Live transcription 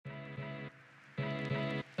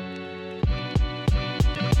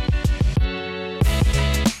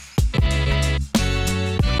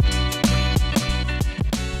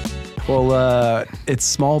Well, it's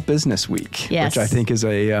Small Business Week, Yes. which I think is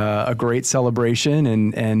a great celebration.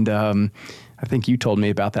 And I think you told me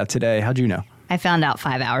about that today. How'd you know? I found out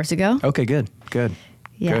 5 hours ago. Okay, good.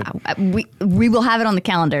 Yeah, we will have it on the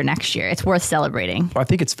calendar next year. It's worth celebrating. Well, I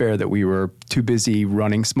think it's fair that we were too busy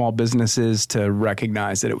running small businesses to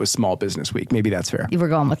recognize that it was Small Business Week. Maybe that's fair. We're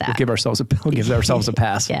going with that. We'll give ourselves a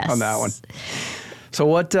pass Yes. on that one. So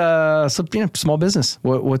what? Small business.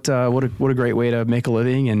 What a great way to make a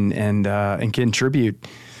living and contribute.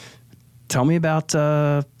 Tell me about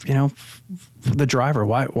the driver.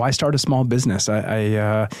 Why start a small business?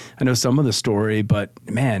 I know some of the story, but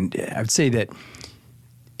man, I would say that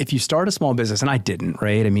if you start a small business, and I didn't,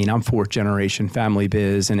 right? I mean, I'm fourth generation family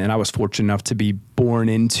biz, and I was fortunate enough to be born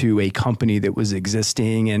into a company that was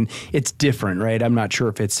existing, and it's different, right? I'm not sure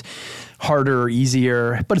if it's harder or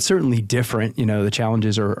easier, but it's certainly different. The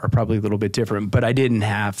challenges are probably a little bit different, but I didn't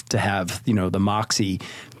have to have, the moxie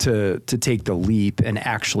to take the leap and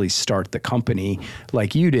actually start the company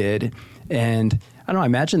like you did. And I don't know, I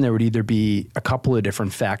imagine there would either be a couple of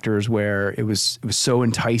different factors where it was so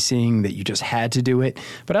enticing that you just had to do it.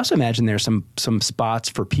 But I also imagine there's some spots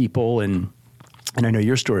for people, and I know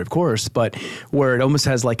your story, of course, but where it almost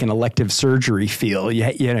has like an elective surgery feel.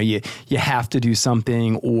 You have to do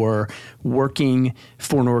something, or working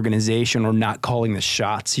for an organization or not calling the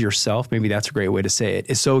shots yourself, maybe that's a great way to say it,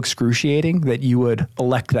 is so excruciating that you would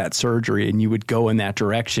elect that surgery and you would go in that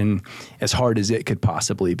direction as hard as it could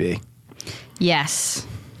possibly be. Yes,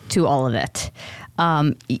 to all of it.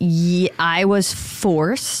 I was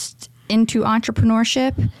forced into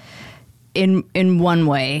entrepreneurship in one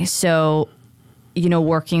way. So,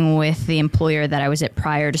 working with the employer that I was at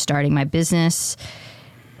prior to starting my business,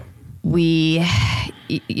 we,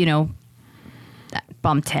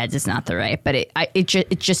 bumped heads is not the right, but it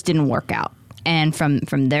just didn't work out. And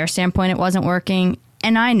from their standpoint, it wasn't working,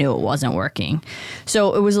 and I knew it wasn't working.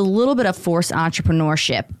 So it was a little bit of forced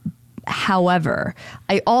entrepreneurship. However,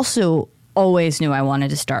 I also always knew I wanted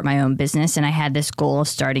to start my own business, and I had this goal of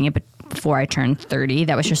starting it before I turned 30.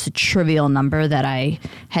 That was just a trivial number that I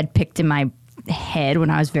had picked in my head when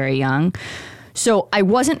I was very young. So I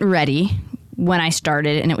wasn't ready when I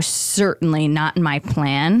started, and it was certainly not in my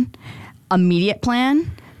immediate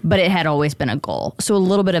plan, but it had always been a goal. So a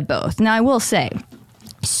little bit of both. Now, I will say,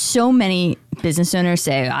 so many business owners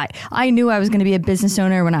say, I knew I was going to be a business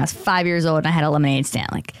owner when I was 5 years old and I had a lemonade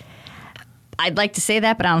stand. I'd like to say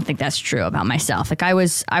that, but I don't think that's true about myself. I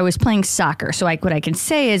was playing soccer. So what I can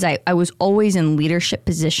say is I was always in leadership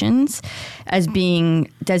positions as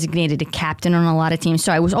being designated a captain on a lot of teams.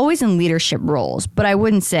 So I was always in leadership roles, but I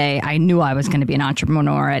wouldn't say I knew I was going to be an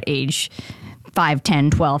entrepreneur at age 5,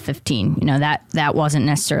 10, 12, 15. That wasn't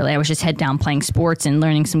necessarily. I was just head down playing sports and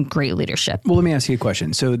learning some great leadership. Well, let me ask you a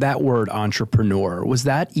question. So that word entrepreneur, was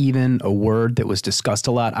that even a word that was discussed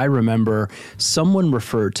a lot? I remember someone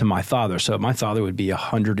referred to my father. So my father would be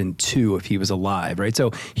 102 if he was alive, right?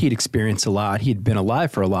 So he'd experienced a lot. He'd been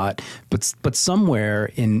alive for a lot. But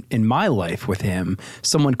somewhere in my life with him,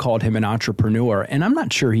 someone called him an entrepreneur. And I'm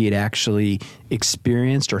not sure he had actually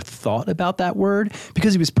experienced or thought about that word,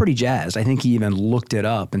 because he was pretty jazzed. I think he even looked it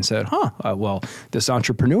up and said, well, this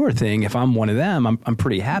entrepreneur thing, if I'm one of them, I'm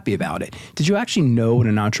pretty happy about it. Did you actually know what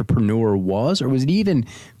an entrepreneur was, or was it even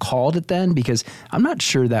called it then? Because I'm not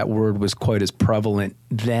sure that word was quite as prevalent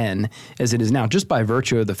then as it is now, just by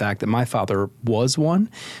virtue of the fact that my father was one,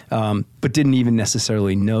 but didn't even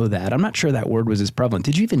necessarily know that. I'm not sure that word was as prevalent.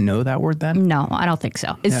 Did you even know that word then? No, I don't think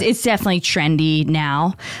so. It's definitely trendy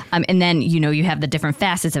now. And then, you have the different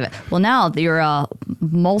facets of it. Well, now you're a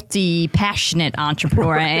multi-passionate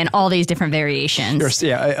entrepreneur and all these different variations.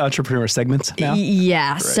 Entrepreneur segments now?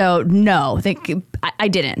 Yeah. Right. So no, I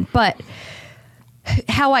didn't. But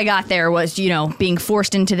how I got there was, being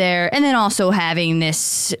forced into there, and then also having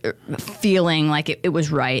this feeling like it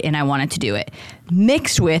was right and I wanted to do it,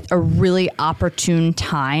 mixed with a really opportune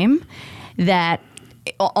time that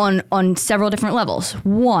on several different levels.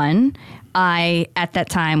 One, I, at that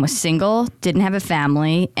time, was single, didn't have a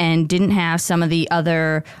family, and didn't have some of the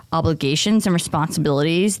other obligations and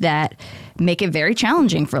responsibilities that make it very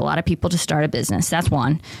challenging for a lot of people to start a business. That's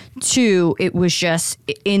one. Two, it was just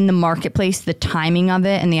in the marketplace, the timing of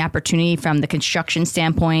it and the opportunity from the construction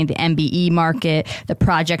standpoint, the MBE market, the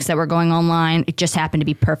projects that were going online. It just happened to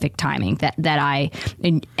be perfect timing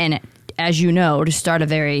as you know, to start a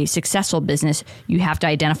very successful business, you have to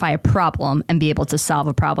identify a problem and be able to solve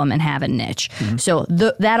a problem and have a niche. Mm-hmm. So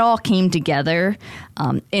that all came together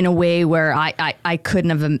in a way where I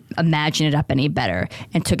couldn't have imagined it up any better,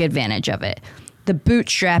 and took advantage of it. The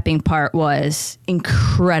bootstrapping part was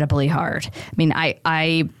incredibly hard. I mean,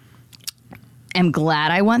 am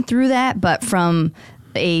glad I went through that, but from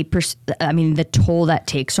the toll that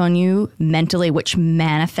takes on you mentally, which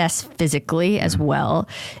manifests physically as well,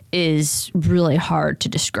 is really hard to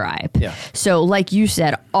describe. Yeah. So like you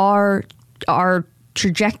said, our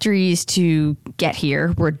trajectories to get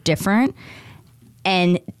here were different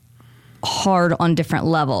and hard on different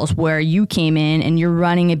levels, where you came in and you're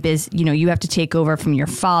running a business, you have to take over from your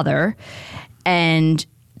father and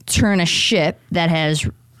turn a ship that has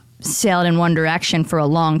sailed in one direction for a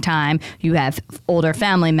long time. You have older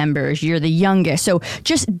family members. You're the youngest. So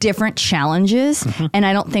just different challenges. And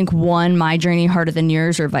I don't think my journey harder than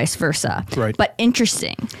yours or vice versa. Right. But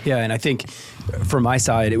interesting. Yeah. And I think from my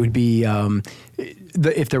side, it would be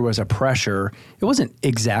if there was a pressure, it wasn't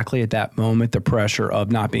exactly at that moment the pressure of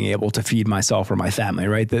not being able to feed myself or my family,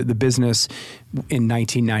 right? The business in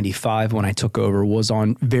 1995 when I took over was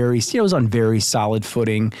on very solid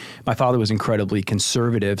footing. My father was incredibly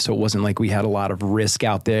conservative, so it wasn't like we had a lot of risk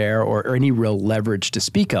out there or any real leverage to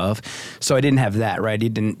speak of. So I didn't have that, right? He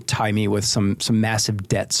didn't tie me with some massive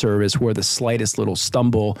debt service where the slightest little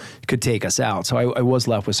stumble could take us out. So I was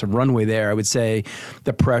left with some runway there. I would say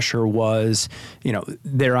the pressure was,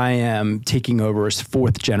 there I am taking over as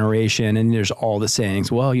fourth generation, and there's all the sayings,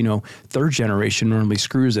 well, third generation normally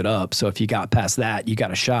screws it up. So if you got past that, you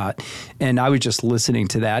got a shot. And I was just listening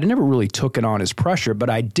to that. I never really took it on as pressure, but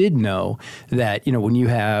I did know that, when you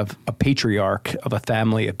have a patriarch of a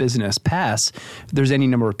family, a business pass, there's any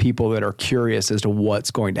number of people that are curious as to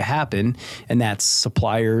what's going to happen. And that's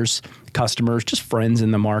suppliers, customers, just friends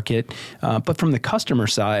in the market. But from the customer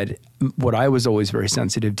side, what I was always very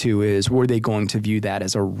sensitive to is, were they going to view that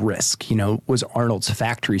as a risk? Was Arnold's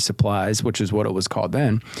Factory Supplies, which is what it was called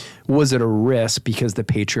then, was it a risk because the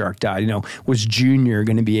patriarch died? Was Junior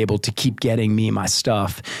going to be able to keep getting me my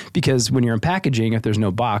stuff? Because when you're in packaging, if there's no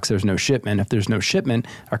box, there's no shipment. If there's no shipment,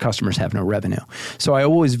 our customers have no revenue. So I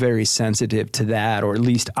always very sensitive to that, or at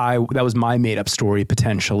least that was my made up story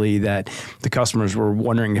potentially, that the customers were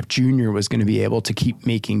wondering if Junior was going to be able to keep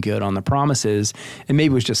making good on the promises. And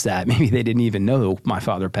maybe it was just that. Maybe they didn't even know my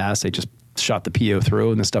father passed. They just shot the PO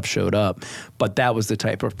through and the stuff showed up. But that was the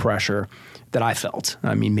type of pressure that I felt.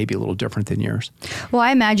 I mean, maybe a little different than yours. Well,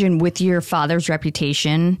 I imagine with your father's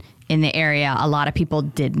reputation in the area, a lot of people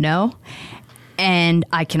did know. And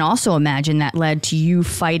I can also imagine that led to you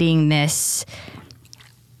fighting this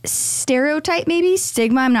stereotype, maybe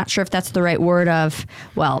stigma. I'm not sure if that's the right word of,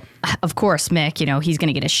 well, of course, Mick, he's going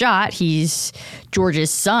to get a shot. He's George's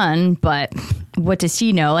son, but what does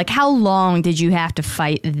he know? Like, how long did you have to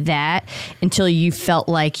fight that until you felt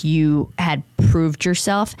like you had proved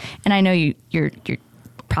yourself? And I know you're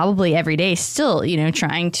probably every day still,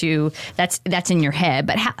 trying to, that's in your head.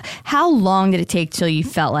 But how long did it take till you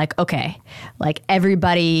felt like, okay, like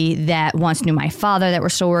everybody that once knew my father that we're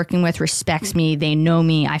still working with respects me, they know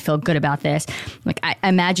me, I feel good about this. Like, I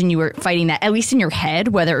imagine you were fighting that, at least in your head,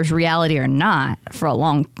 whether it was reality or not, for a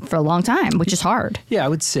long time, which is hard. Yeah, I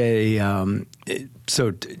would say,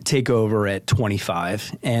 take over at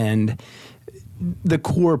 25, and the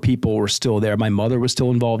core people were still there. My mother was still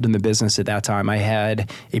involved in the business at that time. I had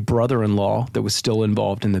a brother-in-law that was still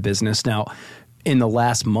involved in the business. Now, in the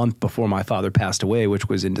last month before my father passed away, which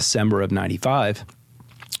was in December of 95,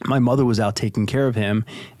 my mother was out taking care of him,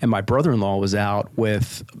 and my brother-in-law was out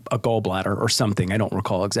with a gallbladder or something. I don't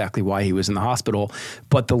recall exactly why he was in the hospital,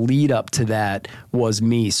 but the lead up to that was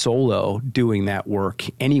me solo doing that work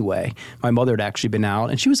anyway. My mother had actually been out,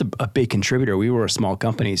 and she was a big contributor. We were a small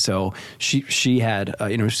company, so she had,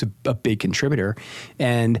 just a big contributor.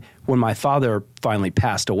 And when my father finally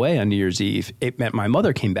passed away on New Year's Eve, it meant my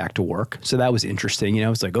mother came back to work. So that was interesting.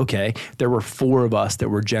 It's like, okay, there were 4 of us that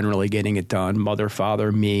were generally getting it done: mother,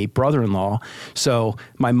 father, me, brother-in-law. So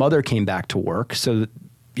my mother came back to work. So,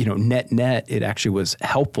 net, it actually was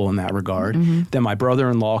helpful in that regard. Mm-hmm. Then my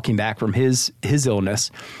brother-in-law came back from his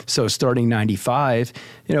illness. So starting 95,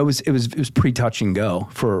 it was pretty touch and go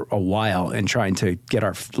for a while, and trying to get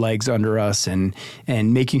our legs under us and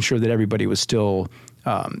making sure that everybody was still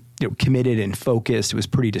committed and focused. It was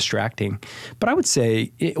pretty distracting. But I would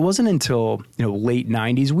say it wasn't until, late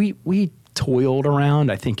 90s, we toiled around.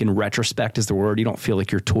 I think in retrospect is the word. You don't feel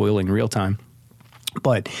like you're toiling real time.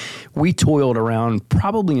 But we toiled around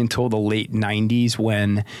probably until the late 90s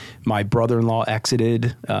when my brother-in-law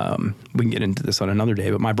exited. We can get into this on another day,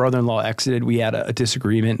 but my brother-in-law exited. We had a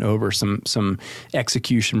disagreement over some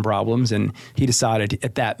execution problems, and he decided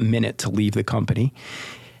at that minute to leave the company.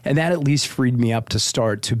 And that at least freed me up to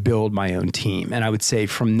start to build my own team. And I would say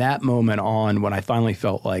from that moment on, when I finally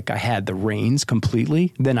felt like I had the reins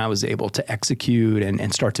completely, then I was able to execute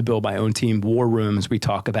and start to build my own team. War rooms we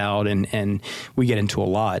talk about and we get into a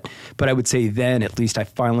lot. But I would say then at least I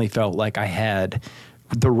finally felt like I had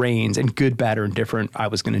the reins, and good, bad, or indifferent, I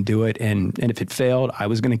was going to do it. And if it failed, I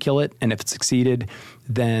was going to kill it. And if it succeeded,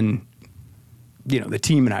 then, the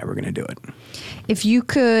team and I were going to do it. If you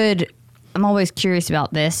could, I'm always curious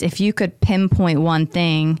about this, if you could pinpoint one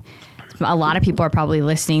thing, a lot of people are probably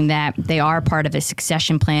listening that they are part of a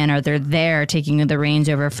succession plan or they're there taking the reins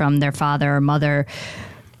over from their father or mother.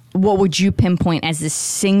 What would you pinpoint as the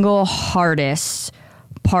single hardest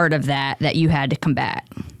part of that you had to combat?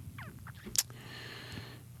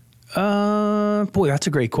 Boy, that's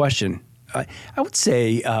a great question. I would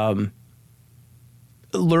say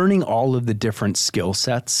learning all of the different skill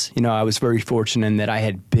sets. I was very fortunate in that I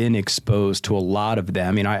had been exposed to a lot of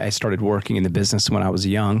them. I started working in the business when I was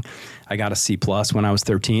young. I got a C+ when I was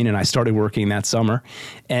 13, and I started working that summer.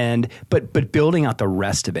 But building out the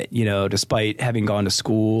rest of it, despite having gone to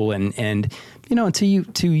school and until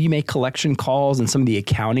you make collection calls and some of the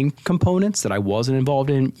accounting components that I wasn't involved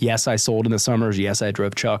in. Yes, I sold in the summers. Yes, I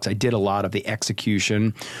drove trucks. I did a lot of the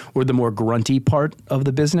execution or the more grunty part of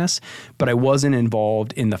the business, but I wasn't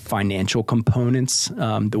involved in the financial components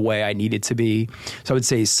the way I needed to be. So I would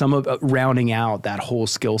say some of rounding out that whole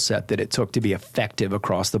skill set that it took to be effective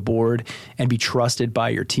across the board and be trusted by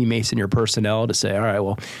your teammates and your personnel to say, all right,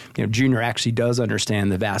 well, Junior actually does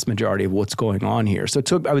understand the vast majority of what's going on here. So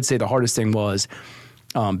I would say the hardest thing was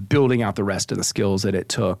building out the rest of the skills that it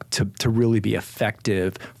took to really be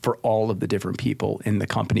effective for all of the different people in the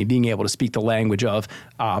company, being able to speak the language of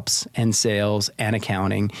ops and sales and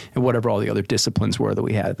accounting and whatever all the other disciplines were that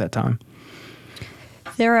we had at that time.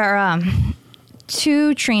 There are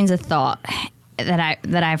two trains of thought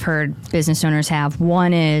that I've heard business owners have.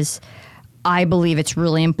 One is, I believe it's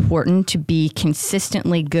really important to be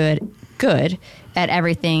consistently good at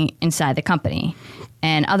everything inside the company.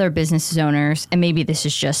 And other business owners, and maybe this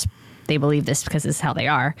is just, they believe this because this is how they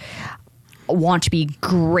are, want to be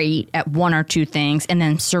great at one or two things and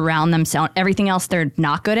then surround themselves, everything else they're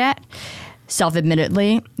not good at,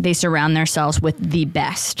 self-admittedly, they surround themselves with the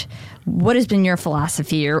best. What has been your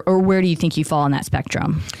philosophy, or where do you think you fall on that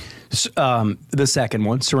spectrum? The second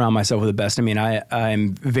one, surround myself with the best.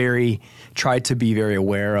 I'm tried to be very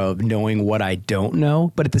aware of knowing what I don't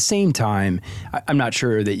know, but at the same time, I'm not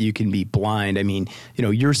sure that you can be blind.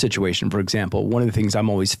 Your situation, for example, one of the things I'm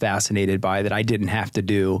always fascinated by that I didn't have to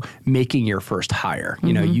do, making your first hire.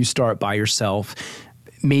 You start by yourself.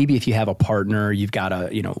 Maybe if you have a partner, you've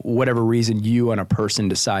got whatever reason you and a person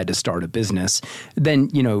decide to start a business, then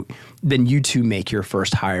you two make your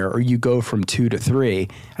first hire, or you go from 2 to 3.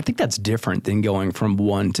 I think that's different than going from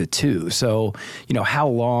 1 to 2. So, how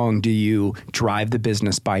long do you drive the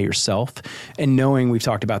business by yourself? And knowing, we've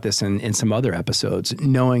talked about this in some other episodes,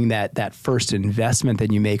 knowing that first investment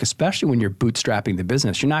that you make, especially when you're bootstrapping the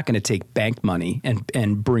business, you're not going to take bank money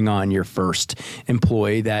and bring on your first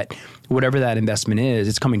employee. That whatever that investment is,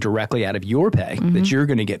 it's coming directly out of your pay, that you're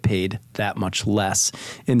going to get paid that much less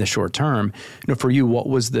in the short term. For you, what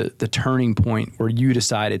was the turning point where you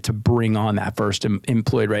decided to bring on that first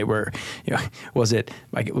employee, right? Where, was it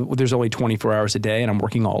like, there's only 24 hours a day and I'm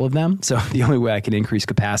working all of them, so the only way I can increase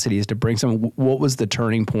capacity is to bring someone. What was the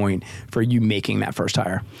turning point for you making that first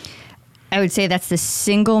hire? I would say that's the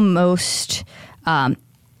single most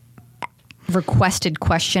requested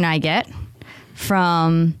question I get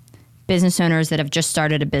from business owners that have just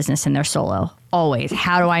started a business and they're solo. Always.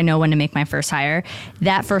 How do I know when to make my first hire?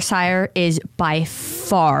 That first hire is by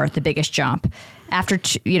far the biggest jump. After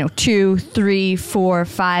 2, 3, 4,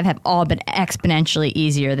 5 have all been exponentially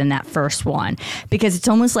easier than that first one, because it's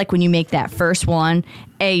almost like when you make that first one,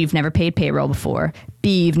 A, you've never paid payroll before.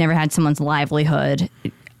 B, you've never had someone's livelihood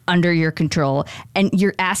under your control, and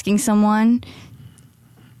you're asking someone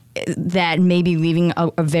that may be leaving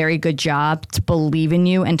a very good job to believe in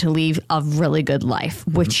you and to leave a really good life,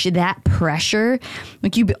 which that pressure,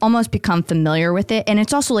 like you almost become familiar with it. And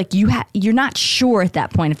it's also like you're not sure at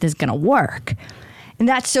that point if this is going to work. And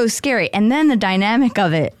that's so scary. And then the dynamic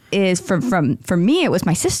of it is for me, it was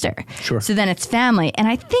my sister. Sure. So then it's family. And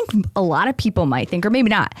I think a lot of people might think, or maybe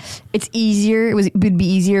not, it's easier. It would be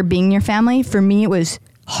easier being your family. For me, it was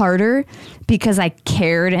harder because I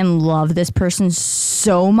cared and loved this person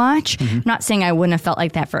so much. I'm not saying I wouldn't have felt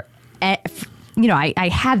like that for I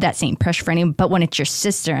have that same pressure for anyone, but when it's your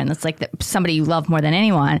sister and it's like somebody you love more than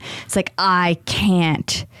anyone, it's like, I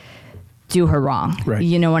can't do her wrong. Right.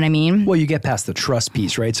 You know what I mean? Well, you get past the trust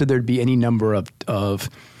piece, right? So there'd be any number of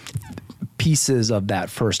pieces of that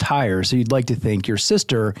first hire. So you'd like to think your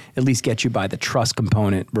sister at least gets you by the trust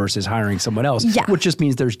component versus hiring someone else, which just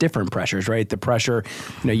means there's different pressures, right? The pressure,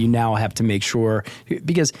 you now have to make sure,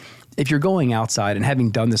 because if you're going outside and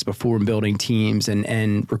having done this before and building teams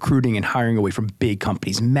and recruiting and hiring away from big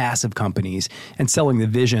companies, massive companies, and selling the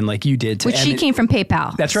vision like you did. Which she came from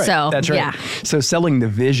PayPal. That's right. So, that's right. Yeah. So selling the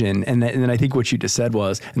vision, and then I think what you just said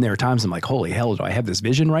was, and there are times I'm like, holy hell, do I have this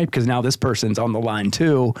vision right? Because now this person's on the line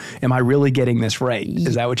too. Am I really getting this right?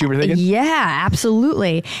 Is that what you were thinking? Yeah,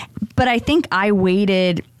 absolutely. But I think I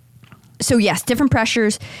waited. So yes, different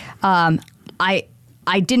pressures.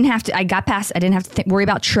 I didn't have to. I got past. I didn't have to worry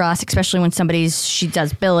about trust, especially when she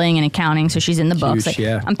does billing and accounting, so she's in the books.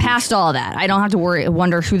 I'm past all that. I don't have to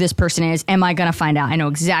wonder who this person is. Am I going to find out? I know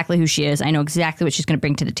exactly who she is. I know exactly what she's going to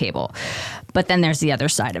bring to the table. But then there's the other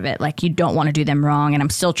side of it. Like, you don't want to do them wrong, and I'm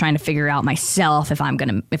still trying to figure out myself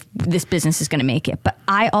if this business is going to make it. But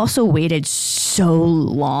I also waited so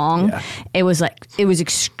long. Yeah. It was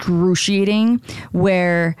excruciating.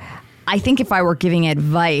 Where I think if I were giving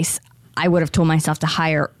advice, I would have told myself to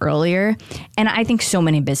hire earlier. And I think so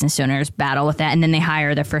many business owners battle with that. And then they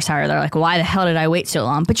hire their first hire. They're like, why the hell did I wait so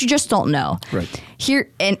long? But you just don't know. Right.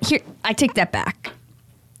 Here, I take that back.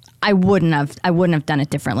 I wouldn't have done it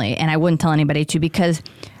differently. And I wouldn't tell anybody to, because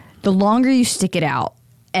the longer you stick it out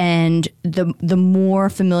and the more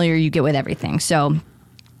familiar you get with everything. So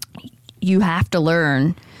you have to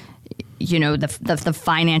learn, the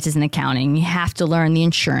finances and accounting. You have to learn the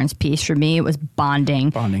insurance piece. For me, it was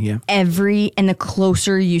bonding. Bonding, yeah. And the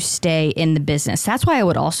closer you stay in the business. That's why I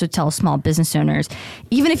would also tell small business owners,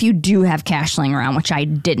 even if you do have cash laying around, which I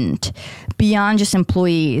didn't, beyond just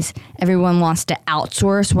employees, everyone wants to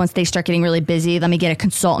outsource. Once they start getting really busy, let me get a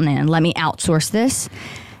consultant in, let me outsource this.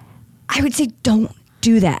 I would say don't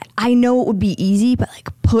do that. I know it would be easy, but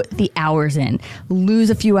put the hours in,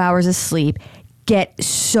 lose a few hours of sleep, get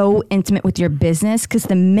so intimate with your business, because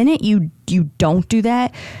the minute you don't do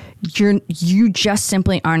that, you just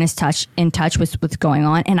simply aren't in touch with what's going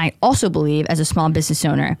on. And I also believe, as a small business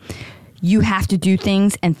owner, you have to do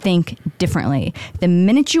things and think differently. The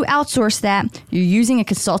minute you outsource that, you're using a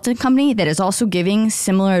consultant company that is also giving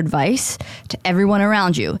similar advice to everyone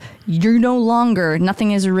around you. You're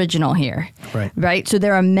nothing is original here. Right? So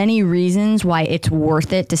there are many reasons why it's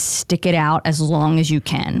worth it to stick it out as long as you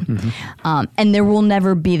can. Mm-hmm. And there will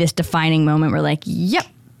never be this defining moment where yep,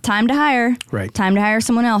 time to hire. Right. Time to hire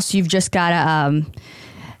someone else. You've just got to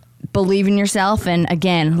believe in yourself. And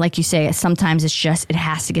again, like you say, sometimes it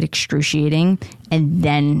has to get excruciating, and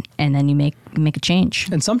then you make a change.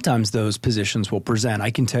 And sometimes those positions will present.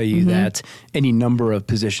 I can tell you that any number of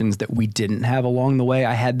positions that we didn't have along the way,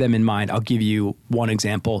 I had them in mind. I'll give you one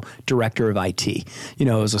example: director of IT. It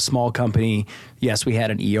was a small company. Yes, we had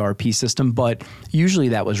an ERP system, but usually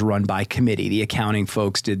that was run by committee. The accounting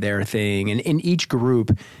folks did their thing, and each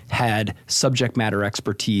group had subject matter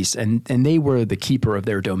expertise, and they were the keeper of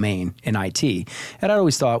their domain in IT. And I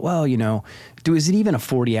always thought, well, is it even a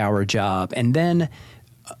 40-hour job? And then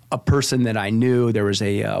a person that I knew, there was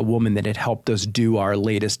a woman that had helped us do our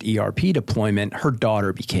latest ERP deployment. Her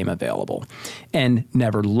daughter became available, and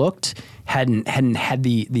never looked, hadn't had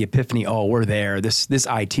the epiphany. Oh, we're there. This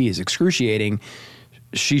IT is excruciating.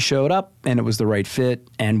 She showed up, and it was the right fit,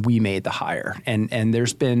 and we made the hire. And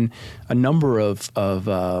there's been a number of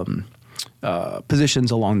positions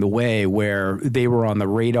along the way where they were on the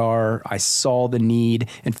radar. I saw the need,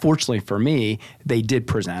 and fortunately for me, they did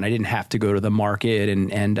present. I didn't have to go to the market,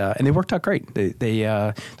 and they worked out great.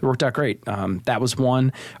 They worked out great. That was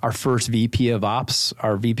one. Our first VP of Ops,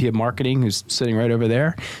 our VP of Marketing, who's sitting right over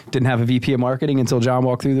there, didn't have a VP of Marketing until John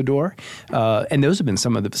walked through the door. And those have been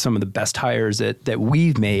some of the best hires that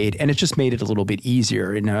we've made, and it just made it a little bit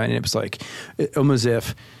easier. And it was almost as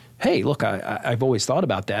if, hey, look, I've always thought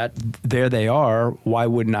about that. There they are. Why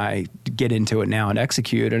wouldn't I get into it now and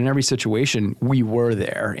execute? And in every situation, we were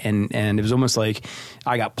there. And it was almost like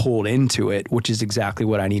I got pulled into it, which is exactly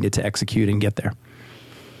what I needed to execute and get there.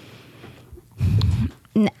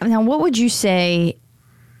 Now, what would you say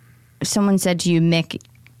if someone said to you, Mick,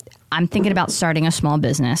 I'm thinking about starting a small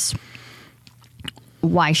business.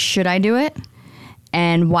 Why should I do it?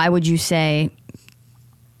 And why would you say,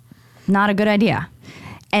 not a good idea?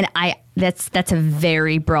 And that's a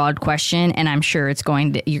very broad question, and I'm sure you're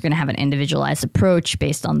going to have an individualized approach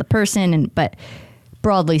based on the person, but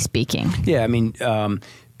broadly speaking. Yeah,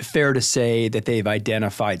 fair to say that they've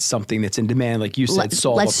identified something that's in demand, like you said,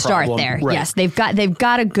 solve a problem. Let's start there. Right. Yes, they've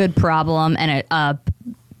got a good problem and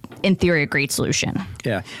in theory, a great solution.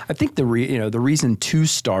 Yeah. I think the reason to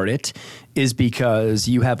start it is because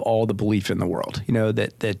you have all the belief in the world,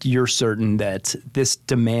 that you're certain that this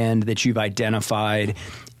demand that you've identified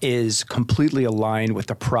is completely aligned with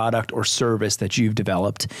the product or service that you've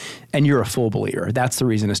developed, and you're a full believer. That's the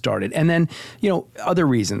reason to start it. And then, other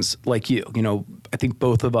reasons like you, I think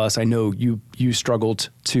both of us, I know you struggled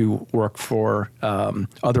to work for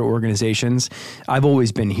other organizations. I've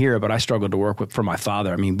always been here, but I struggled to work for my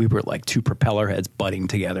father. I mean, we were like two propeller heads butting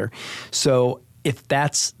together. So if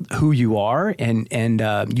that's who you are and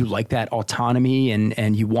you like that autonomy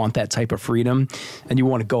and you want that type of freedom and you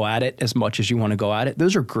want to go at it as much as you want to go at it,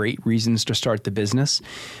 those are great reasons to start the business.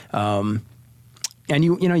 And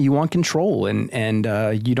you want control and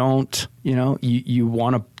you don't, you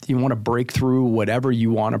want to break through whatever you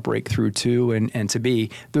want to break through to and to be.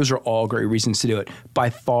 Those are all great reasons to do it. By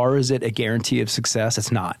far, is it a guarantee of success?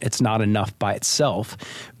 It's not. It's not enough by itself.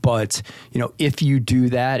 But, if you do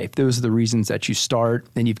that, if those are the reasons that you start,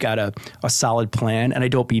 then you've got a solid plan. And I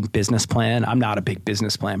don't mean business plan. I'm not a big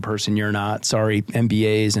business plan person. You're not. Sorry,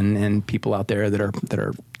 MBAs and people out there that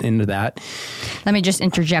are into that. Let me just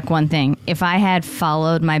interject one thing. If I had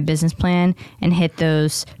followed my business plan and hit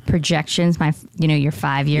those projections, your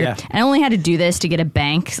 5-year, yeah. and I only had to do this to get a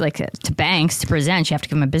bank, like to banks to present, you have to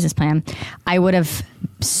give them a business plan. I would have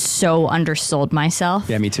so undersold myself.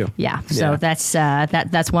 Yeah, me too. Yeah. So that's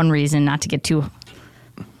one reason not to get too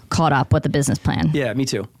caught up with the business plan. Yeah, me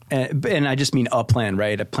too. And I just mean a plan,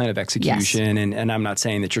 right? A plan of execution. Yes. And I'm not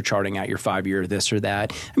saying that you're charting out your 5-year this or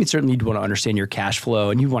that. I mean, certainly you'd want to understand your cash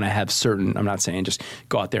flow and you want to have certain, I'm not saying just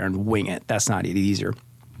go out there and wing it. That's not easier.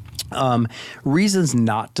 Reasons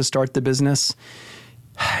not to start the business.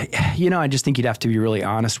 I just think you'd have to be really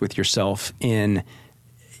honest with yourself in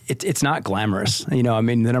it's not glamorous. I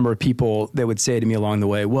mean, the number of people that would say to me along the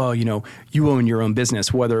way, well, you own your own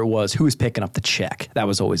business, whether it was who's picking up the check. That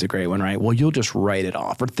was always a great one, right? Well, you'll just write it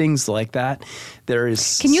off or things like that. There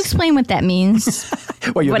is. Can you explain what that means?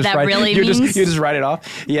 What that really means? You just write it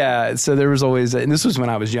off. Yeah. So there was always, and this was when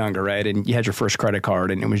I was younger, right? And you had your first credit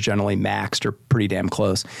card and it was generally maxed or pretty damn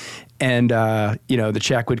close. And, the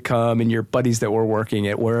check would come and your buddies that were working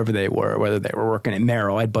at wherever they were, whether they were working at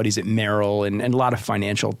Merrill, I had buddies at Merrill and a lot of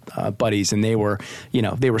financial buddies. And they were,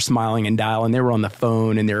 they were smiling and dialing. They were on the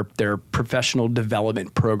phone in their professional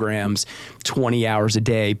development programs, 20 hours a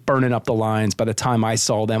day, burning up the lines. By the time I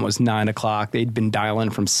saw them, it was 9 o'clock. They'd been dialing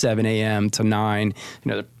from 7 a.m. to 9.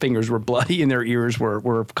 Their fingers were bloody and their ears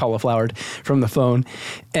were cauliflowered from the phone.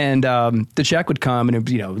 And the check would come and,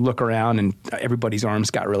 look around and everybody's arms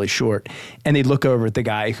got really short. And they'd look over at the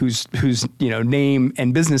guy whose name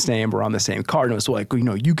and business name were on the same card. And it was like,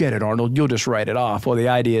 you get it, Arnold. You'll just write it off. Well, the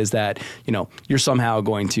idea is that, you're somehow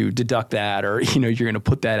going to deduct that or, you're going to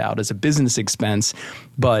put that out as a business expense.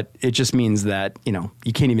 But it just means that,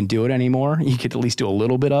 you can't even do it anymore. You could at least do a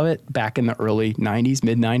little bit of it back in the early 90s,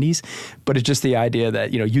 mid 90s. But it's just the idea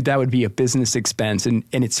that, that would be a business expense and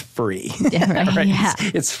it's free. Yeah, right. Right? Yeah.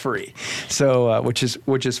 It's free. So, which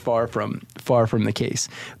is far from the case.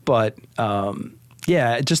 But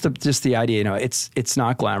just the idea, it's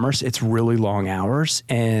not glamorous. It's really long hours,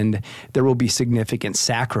 and there will be significant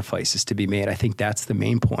sacrifices to be made. I think that's the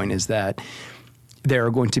main point: is that there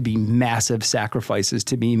are going to be massive sacrifices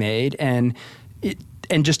to be made, and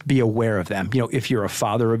just be aware of them. If you're a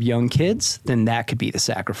father of young kids, then that could be the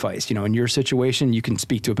sacrifice. In your situation, you can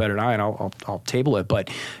speak to it better than I, and I'll table it,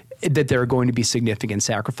 but that there are going to be significant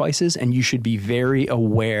sacrifices, and you should be very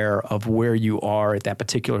aware of where you are at that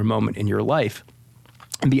particular moment in your life.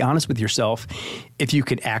 And be honest with yourself if you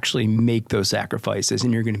could actually make those sacrifices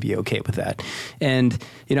and you're going to be okay with that. And,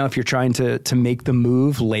 if you're trying to make the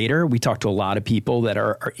move later, we talk to a lot of people that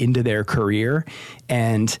are into their career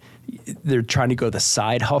and they're trying to go the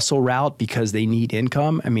side hustle route because they need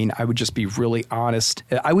income. I mean, I would just be really honest.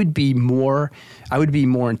 I would be more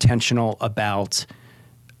intentional about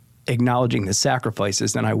acknowledging the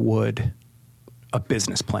sacrifices than I would a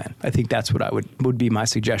business plan. I think that's what would be my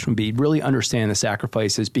suggestion, would be really understand the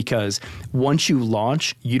sacrifices, because once you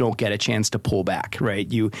launch, you don't get a chance to pull back, right?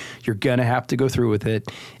 You're going to have to go through with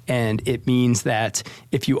it. And it means that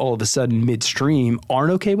if you all of a sudden midstream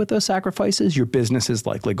aren't okay with those sacrifices, your business is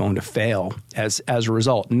likely going to fail as a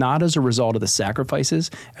result, not as a result of the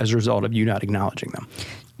sacrifices, as a result of you not acknowledging them.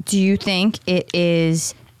 Do you think it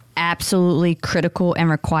is absolutely critical and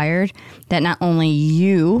required that not only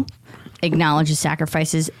you acknowledge the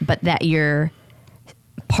sacrifices, but that your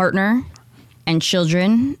partner and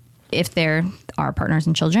children, if there are partners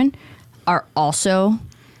and children, are also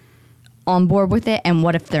on board with it? And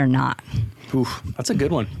what if they're not? Oof, that's a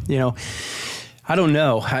good one. I don't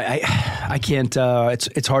know. I can't.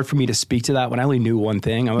 It's hard for me to speak to that when I only knew one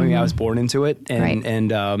thing. I mean, I was born into it,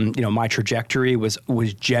 and my trajectory was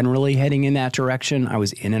generally heading in that direction. I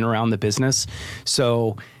was in and around the business,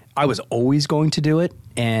 so I was always going to do it,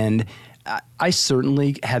 and I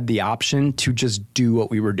certainly had the option to just do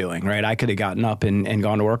what we were doing, right? I could have gotten up and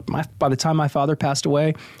gone to work. By the time my father passed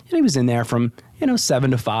away, he was in there from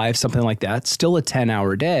 7 to 5, something like that. Still a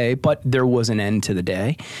 10-hour day, but there was an end to the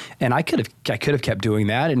day, and I could have kept doing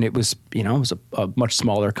that. And it was it was a much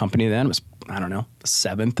smaller company then. It was, I don't know, the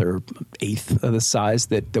 7th or 8th of the size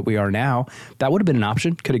that we are now. That would have been an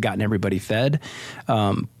option. Could have gotten everybody fed.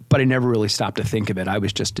 But I never really stopped to think of it. I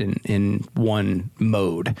was just in one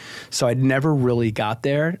mode. So I never really got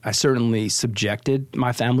there. I certainly subjected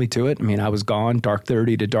my family to it. I mean, I was gone dark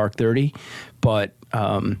 30 to dark 30, but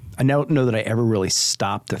I don't know that I ever really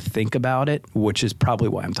stopped to think about it, which is probably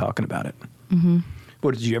why I'm talking about it. Mm-hmm.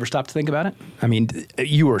 What, did you ever stop to think about it? I mean,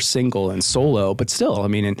 you were single and solo, but still, I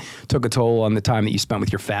mean, it took a toll on the time that you spent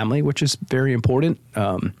with your family, which is very important.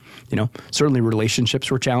 Certainly relationships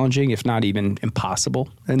were challenging, if not even impossible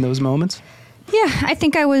in those moments. Yeah, I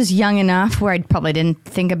think I was young enough where I probably didn't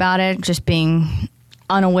think about it, just being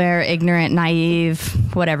unaware, ignorant,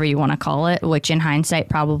 naive, whatever you want to call it, which in hindsight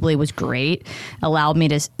probably was great. Allowed me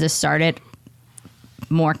to start it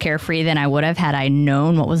more carefree than I would have had I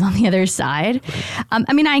known what was on the other side.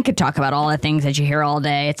 I mean, I could talk about all the things that you hear all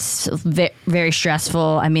day. It's very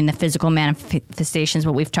stressful. I mean, the physical manifestations,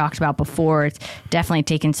 what we've talked about before, it's definitely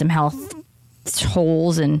taken some health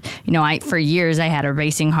tolls. And, for years I had a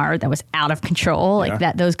racing heart that was out of control, like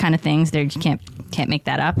that, those kind of things there. You can't make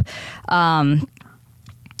that up.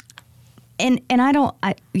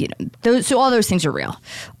 So all those things are real,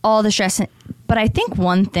 all the stress. But I think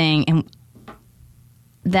one thing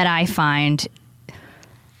that I find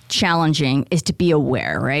challenging is to be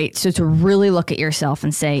aware, right? So to really look at yourself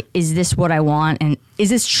and say, is this what I want? And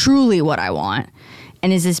is this truly what I want?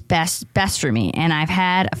 And is this best for me? And I've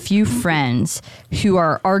had a few friends who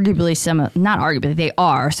are they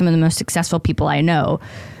are some of the most successful people I know,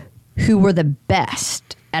 who were the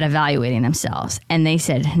best at evaluating themselves. And they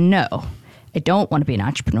said, no, I don't want to be an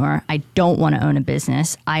entrepreneur. I don't want to own a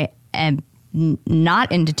business. I am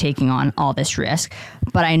not into taking on all this risk,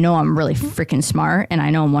 but I know I'm really freaking smart, and I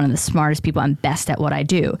know I'm one of the smartest people. I'm best at what I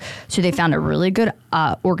do. So they found a really good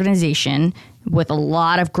organization with a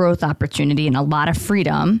lot of growth opportunity and a lot of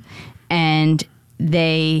freedom, and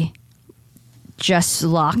they just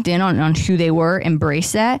locked in on who they were,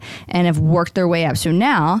 embraced that, and have worked their way up. So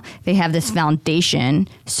now they have this foundation,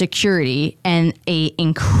 security, and a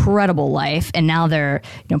incredible life. And now they're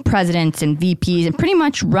presidents and VPs and pretty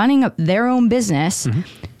much running up their own business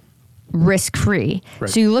risk-free. Right.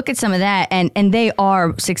 So you look at some of that, and they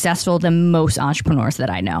are successful than most entrepreneurs that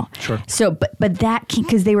I know. Sure. So, but that,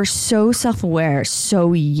 because they were so self-aware,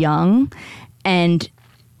 so young, and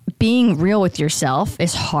being real with yourself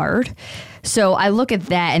is hard. So I look at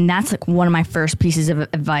that, and that's like one of my first pieces of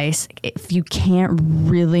advice. If you can't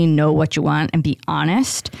really know what you want and be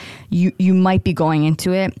honest, you might be going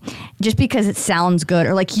into it just because it sounds good,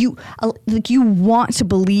 or like you want to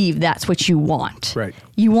believe that's what you want. Right.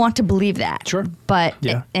 You want to believe that. Sure. But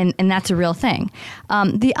yeah. and that's a real thing.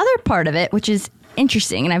 The other part of it, which is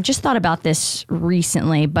interesting, and I've just thought about this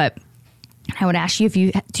recently, but I would ask you,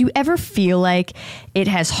 do you ever feel like it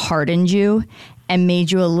has hardened you and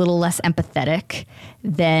made you a little less empathetic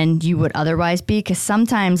than you would otherwise be? Because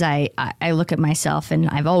sometimes I look at myself, and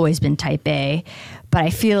I've always been type A, but I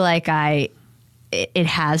feel like it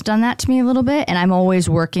has done that to me a little bit. And I'm always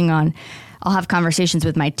working on, I'll have conversations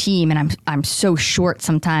with my team, and I'm so short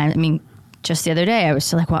sometimes. I mean, just the other day I was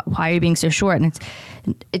still like, why are you being so short? And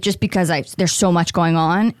it's just because there's so much going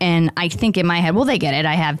on. And I think in my head, well, they get it.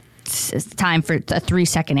 I have time for a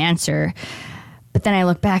 3-second answer. But then I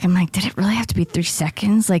look back, I'm like, did it really have to be 3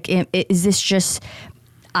 seconds? Like, is this just,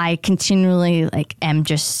 I continually am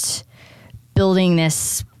just building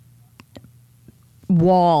this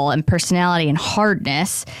wall and personality and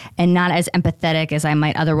hardness, and not as empathetic as I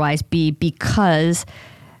might otherwise be, because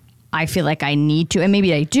I feel like I need to, and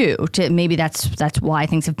maybe I do, maybe that's why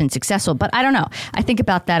things have been successful. But I don't know. I think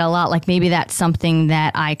about that a lot. Like, maybe that's something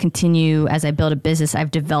that I continue as I build a business.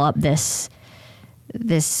 I've developed this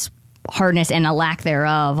hardness and a lack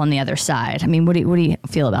thereof on the other side. I mean, what do you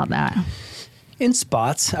feel about that? In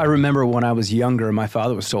spots. I remember when I was younger and my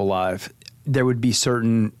father was still alive, there would be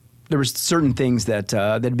certain there was certain things that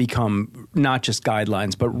that become not just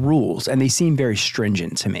guidelines but rules, and they seem very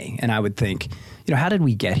stringent to me. And I would think, how did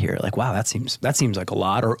we get here? Like, wow, that seems like a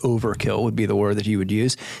lot, or overkill would be the word that you would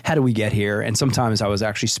use. How did we get here? And sometimes I was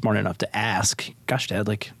actually smart enough to ask, gosh, Dad,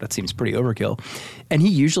 like that seems pretty overkill. And he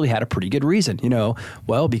usually had a pretty good reason,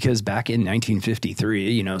 well, because back in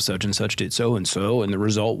 1953, such and such did so and so, and the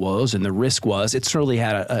result was, and the risk was. It certainly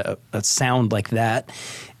had a sound like that.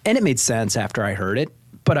 And it made sense after I heard it.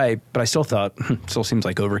 But I still thought, still seems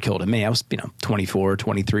like overkill to me. I was, 24,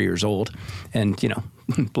 23 years old, and,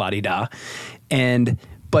 blah-de-da.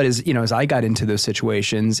 But as I got into those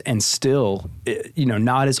situations, and still,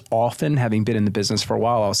 not as often, having been in the business for a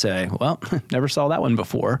while, I'll say, well, never saw that one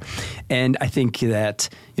before. And I think that,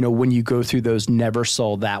 when you go through those never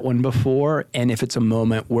saw that one before, and if it's a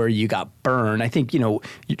moment where you got burned, I think,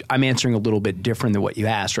 I'm answering a little bit different than what you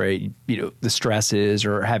asked, right? The stresses,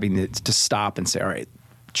 or having to stop and say, all right,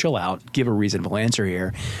 chill out, give a reasonable answer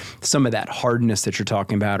here. Some of that hardness that you're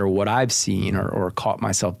talking about, or what I've seen or caught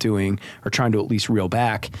myself doing, or trying to at least reel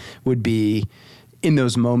back, would be in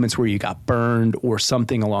those moments where you got burned or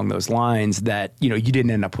something along those lines that, you didn't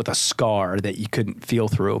end up with a scar that you couldn't feel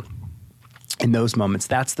through. In those moments,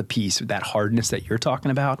 that's the piece, that hardness that you're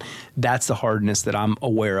talking about. That's the hardness that I'm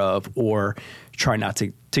aware of, or try not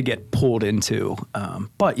to get pulled into.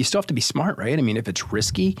 But you still have to be smart, right? I mean, if it's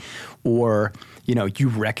risky, or you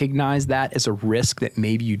recognize that as a risk that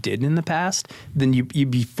maybe you did in the past, then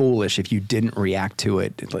you'd be foolish if you didn't react to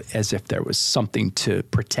it as if there was something to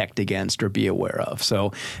protect against or be aware of.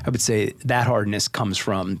 So I would say that hardness comes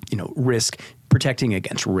from risk, protecting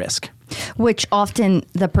against risk. Which often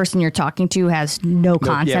the person you're talking to has no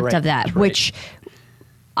concept of that, right. Which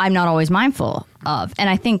I'm not always mindful of. And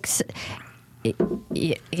I think,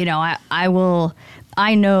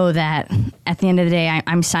 I know that at the end of the day,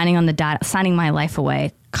 I'm signing on the dot, signing my life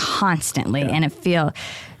away constantly. Yeah. And it feel,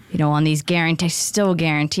 on these guarantees, still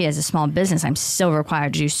guarantee as a small business, I'm still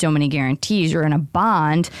required to do so many guarantees, or in a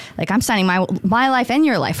bond, like I'm signing my life and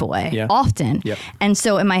your life away often. Yep. And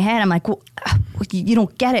so in my head, I'm like, well, you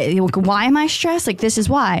don't get it. Why am I stressed? Like, this is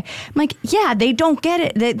why. I'm like, yeah, they don't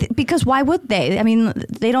get it. Because why would they? I mean,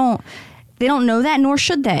 they don't know that, nor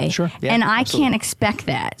should they. Sure. Yeah, and I can't expect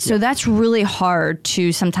that. So that's really hard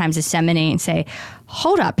to sometimes disseminate and say,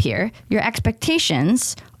 hold up here, your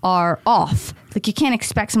expectations are off. Like, you can't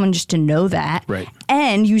expect someone just to know that. Right.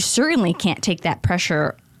 And you certainly can't take that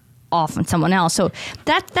pressure off on someone else. So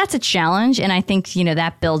that's a challenge. And I think,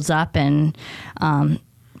 that builds up, and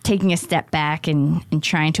taking a step back and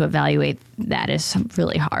trying to evaluate that is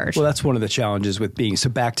really hard. Well, that's one of the challenges with being, so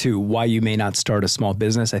back to why you may not start a small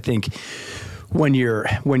business. I think when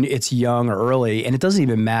it's young or early, and it doesn't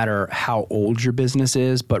even matter how old your business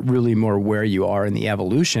is, but really more where you are in the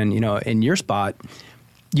evolution, in your spot,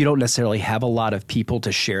 you don't necessarily have a lot of people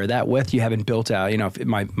to share that with. You haven't built out,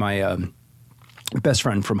 my best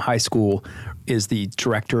friend from high school is the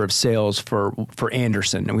director of sales for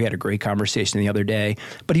Anderson, and we had a great conversation the other day.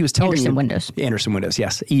 But he was telling me Anderson Windows,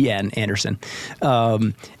 yes, E.N. Anderson,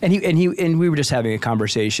 and we were just having a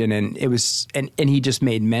conversation, and it was and he just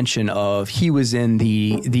made mention of, he was in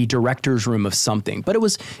the director's room of something, but it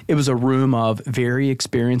was a room of very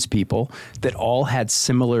experienced people that all had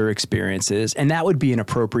similar experiences, and that would be an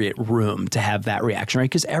appropriate room to have that reaction, right?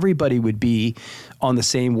 Because everybody would be on the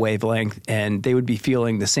same wavelength, and they would be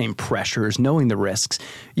feeling the same pressures, knowing the risks.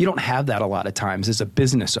 You don't have that a lot of times as a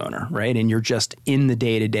business owner, right? And you're just in the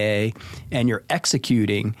day-to-day, and you're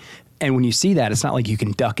executing. And when you see that, it's not like you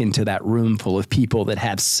can duck into that room full of people that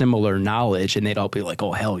have similar knowledge, and they'd all be like,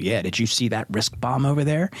 oh, hell yeah, did you see that risk bomb over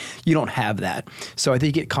there? You don't have that. So I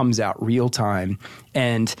think it comes out real time,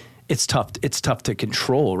 and it's tough to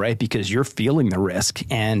control, right? Because you're feeling the risk,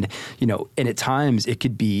 and and at times it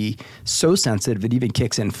could be so sensitive it even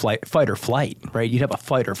kicks in fight or flight, right? You'd have a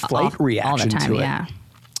fight or flight reaction all the time, to it. Yeah.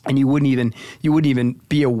 And you wouldn't even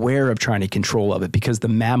be aware of trying to control of it, because the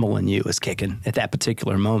mammal in you is kicking at that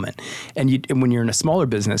particular moment. And when you're in a smaller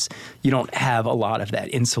business, you don't have a lot of that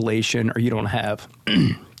insulation, or you don't have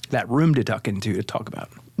that room to duck into to talk about.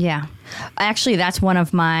 Yeah. Actually, that's one of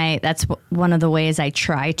the ways I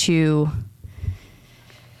try to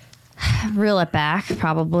reel it back,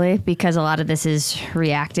 probably, because a lot of this is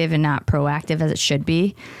reactive and not proactive as it should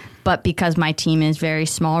be. But because my team is very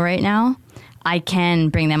small right now, I can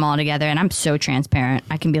bring them all together, and I'm so transparent.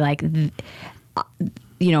 I can be like,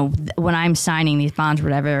 when I'm signing these bonds or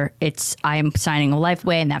whatever, I'm signing a life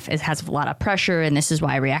way, and that it has a lot of pressure, and this is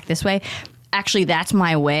why I react this way. Actually, that's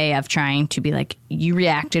my way of trying to be like, you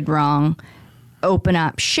reacted wrong, open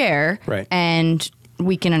up, share, right. And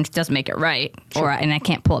it doesn't make it right, and I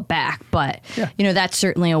can't pull it back. But that's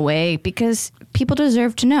certainly a way, because people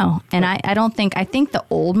deserve to know. And I think the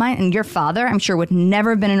old mind, and your father, I'm sure, would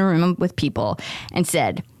never have been in a room with people and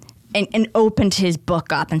said, and opened his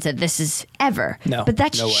book up and said, this is ever. No, but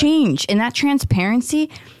that's no way. changed. And that transparency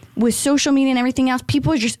with social media and everything else,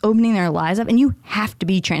 people are just opening their lives up, and you have to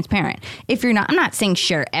be transparent. If you're not, I'm not saying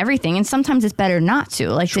share everything, and sometimes it's better not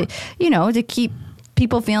to, to keep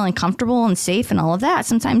people feeling comfortable and safe and all of that.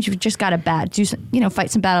 Sometimes you've just got to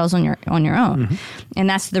fight some battles on your own, and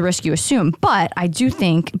that's the risk you assume. But I do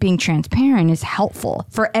think being transparent is helpful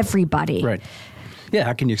for everybody. Right. Yeah,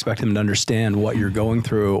 how can you expect them to understand what you're going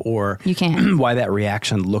through, or you can't. why that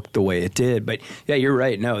reaction looked the way it did? But yeah, you're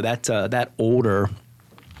right. No, that older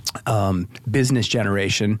business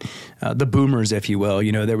generation, the boomers, if you will,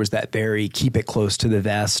 there was that very keep it close to the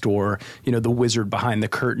vest, or, the wizard behind the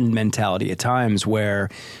curtain mentality at times, where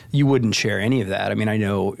you wouldn't share any of that. I mean, I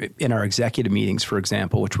know in our executive meetings, for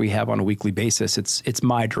example, which we have on a weekly basis, it's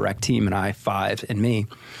my direct team and I, 5 and me.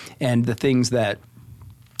 And the things that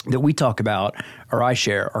we talk about or I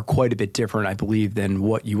share are quite a bit different, I believe, than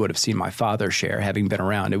what you would have seen my father share, having been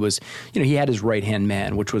around. It was, he had his right-hand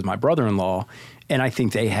man, which was my brother-in-law, and I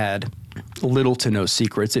think they had little to no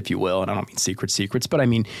secrets, if you will. And I don't mean secrets, but I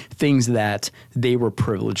mean things that they were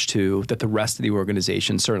privileged to that the rest of the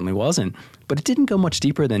organization certainly wasn't. But it didn't go much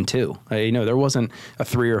deeper than 2. There wasn't a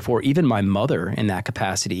 3 or 4. Even my mother in that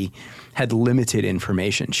capacity had limited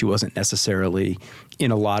information. She wasn't necessarily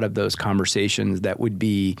in a lot of those conversations that would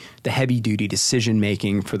be the heavy-duty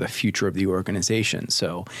decision-making for the future of the organization.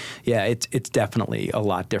 So, yeah, it's definitely a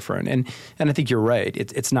lot different. And I think you're right.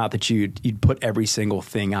 It's not that you'd put every single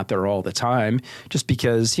thing out there all the time, just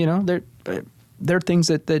because, there are things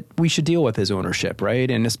that we should deal with as ownership, right?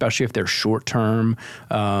 And especially if they're short term,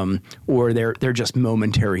 or they're just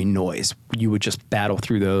momentary noise. You would just battle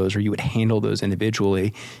through those, or you would handle those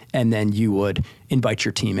individually, and then you would invite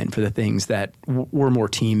your team in for the things that were more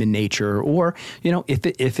team in nature, or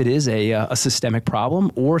if it is a systemic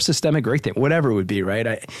problem or systemic great thing, whatever it would be, right?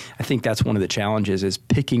 I think that's one of the challenges, is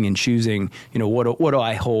picking and choosing. What do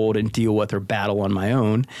I hold and deal with or battle on my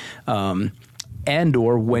own. And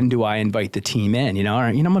or when do I invite the team in? All right,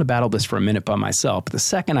 I'm going to battle this for a minute by myself. But the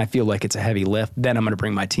second I feel like it's a heavy lift, then I'm going to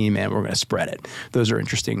bring my team in. We're going to spread it. Those are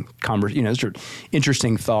interesting those are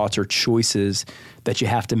interesting thoughts or choices that you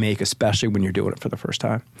have to make, especially when you're doing it for the first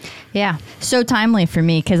time. Yeah, so timely for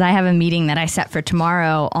me, because I have a meeting that I set for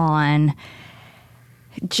tomorrow on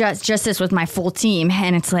just this with my full team,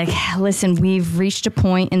 and it's like, listen, we've reached a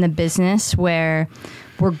point in the business where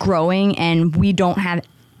we're growing, and we don't have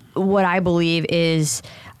what I believe is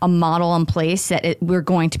a model in place that we're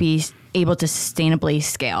going to be able to sustainably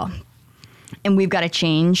scale. And we've got to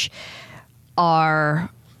change our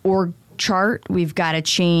org chart. We've got to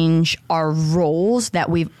change our roles that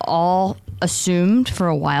we've all assumed for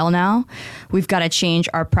a while now. We've got to change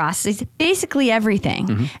our processes, basically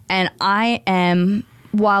everything. And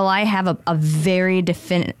while I have a very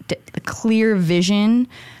clear vision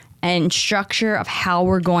and structure of how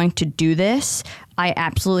we're going to do this, I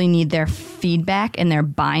absolutely need their feedback and their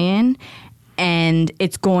buy-in, and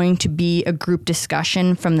it's going to be a group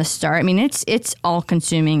discussion from the start. I mean, it's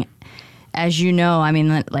all-consuming, as you know. I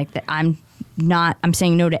mean, I'm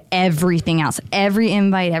saying no to everything else, every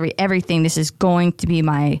invite, everything. This is going to be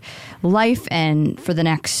my life, and for the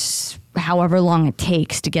next however long it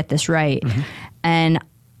takes to get this right. And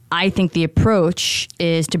I think the approach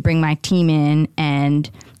is to bring my team in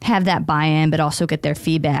and have that buy-in, but also get their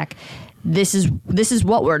feedback. This is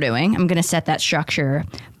what we're doing. I'm going to set that structure,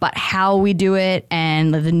 but how we do it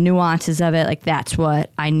and the nuances of it, that's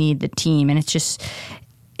what I need the team. And it's just,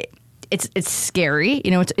 it's scary.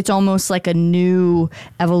 It's almost like a new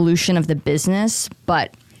evolution of the business,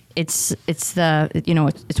 but it's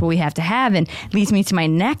what we have to have, and leads me to my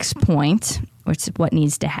next point, which is what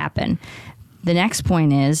needs to happen. The next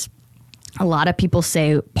point is, a lot of people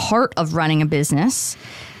say part of running a business,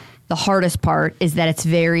 the hardest part, is that it's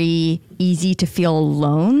very easy to feel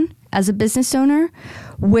alone as a business owner,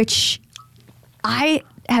 which I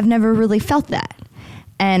have never really felt that.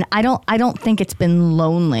 And I don't think it's been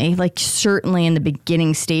lonely. Certainly in the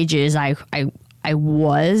beginning stages, I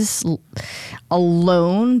was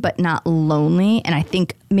alone, but not lonely. And I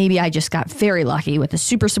think maybe I just got very lucky with a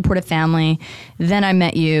super supportive family. Then I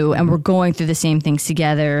met you, and we're going through the same things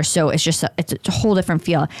together. So it's just it's a whole different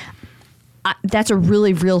feel. That's a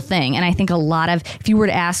really real thing. And I think if you were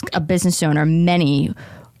to ask a business owner,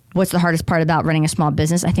 what's the hardest part about running a small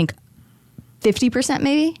business? I think 50%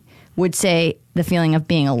 maybe would say the feeling of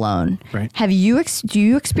being alone. Right. Do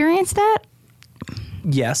you experience that?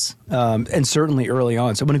 Yes, and certainly early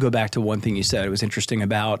on. So I'm going to go back to one thing you said. It was interesting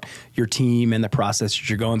about your team and the process that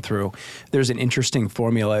you're going through. There's an interesting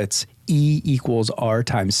formula. It's E equals R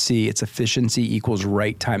times C. It's efficiency equals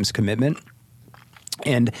right times commitment.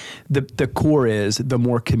 And the core is the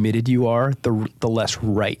more committed you are, the less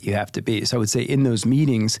right you have to be. So I would say in those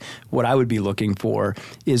meetings, what I would be looking for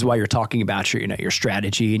is while you're talking about your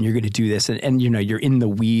strategy and you're going to do this and you're in the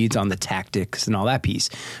weeds on the tactics and all that piece.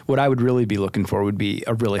 What I would really be looking for would be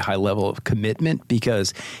a really high level of commitment,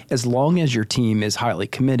 because as long as your team is highly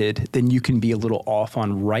committed, then you can be a little off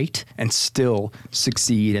on right and still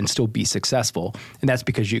succeed and still be successful. And that's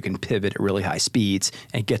because you can pivot at really high speeds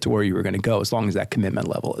and get to where you were going to go as long as that commitment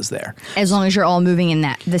level is there. As long as you're all moving in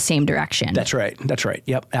the same direction. That's right.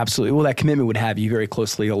 Yep, absolutely. Well, that commitment would have you very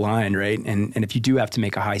closely aligned, right? And if you do have to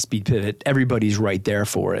make a high speed pivot, everybody's right there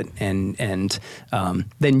for it, and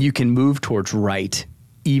then you can move towards right.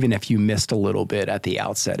 Even if you missed a little bit at the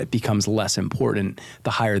outset, it becomes less important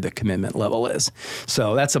the higher the commitment level is.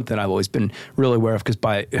 So that's something I've always been really aware of, because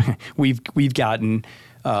we've gotten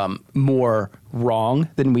more wrong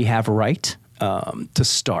than we have right. To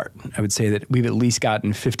start, I would say that we've at least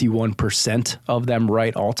gotten 51% of them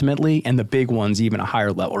right ultimately, and the big ones even a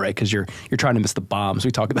higher level, right? Because you're trying to miss the bombs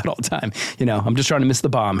we talk about all the time. I'm just trying to miss the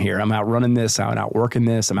bomb here. I'm out running this, I'm out working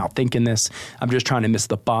this, I'm out thinking this. I'm just trying to miss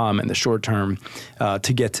the bomb in the short term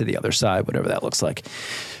to get to the other side, whatever that looks like.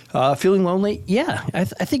 Feeling lonely? Yeah, I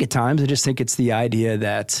think at times I just think it's the idea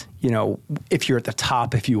that, if you're at the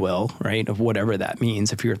top, if you will, right, of whatever that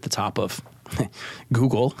means, if you're at the top of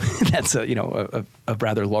Google, that's a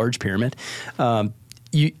rather large pyramid.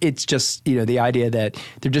 It's just, the idea that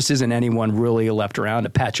there just isn't anyone really left around to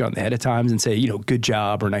pat you on the head at times and say, good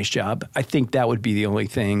job or nice job. I think that would be the only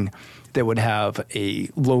thing that would have a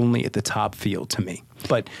lonely at the top feel to me.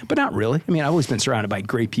 But not really. I mean, I've always been surrounded by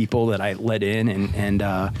great people that I let in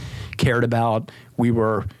and cared about. We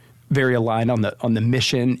were very aligned on the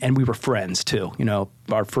mission, and we were friends too.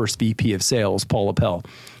 Our first VP of sales, Paul Appel,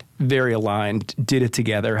 very aligned, did it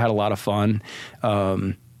together, had a lot of fun,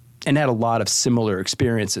 and had a lot of similar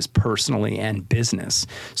experiences personally and business.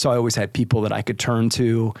 So I always had people that I could turn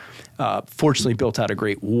to. Fortunately, built out a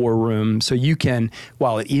great war room. So you can,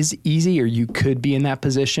 while it is easy or you could be in that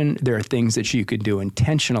position, there are things that you could do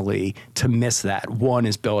intentionally to miss that. One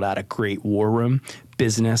is build out a great war room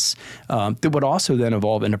business that would also then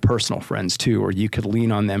evolve into personal friends too, or you could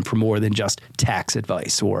lean on them for more than just tax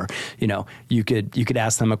advice, or you could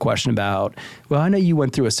ask them a question about, well, I know you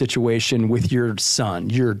went through a situation with your son,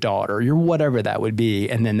 your daughter, your whatever that would be,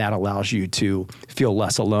 and then that allows you to feel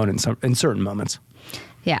less alone in certain moments.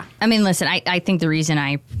 Yeah, I mean, listen, I think the reason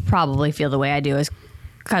I probably feel the way I do is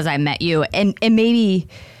because I met you, and maybe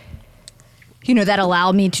that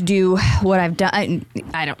allowed me to do what I've done.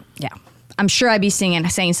 I'm sure I'd be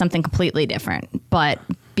saying something completely different, but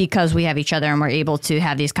because we have each other and we're able to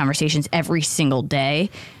have these conversations every single day,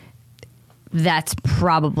 that's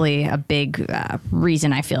probably a big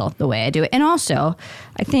reason I feel the way I do it. And also,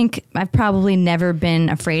 I think I've probably never been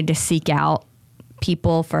afraid to seek out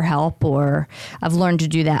people for help, or I've learned to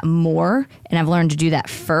do that more, and I've learned to do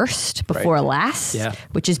that first before last,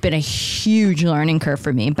 which has been a huge learning curve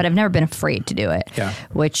for me, but I've never been afraid to do it,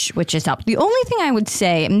 which has helped. The only thing I would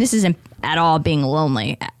say, and this isn't at all being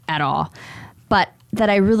lonely at all, but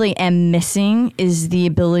that I really am missing is the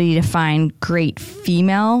ability to find great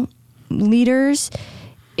female leaders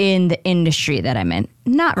in the industry that I'm in.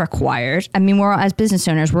 Not required. I mean, as business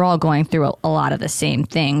owners, we're all going through a lot of the same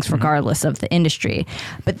things, regardless of the industry.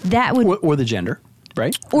 But that would or the gender,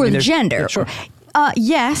 right? Or the gender. Yeah, sure.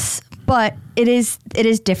 Yes, but it is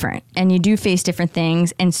different, and you do face different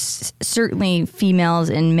things, and certainly females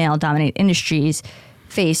in male-dominated industries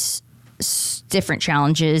face different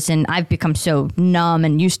challenges, and I've become so numb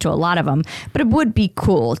and used to a lot of them. But it would be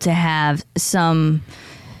cool to have some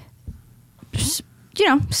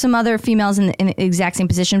other females in the exact same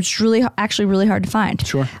position, which is actually really hard to find.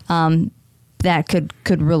 Sure. That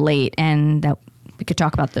could relate, and that we could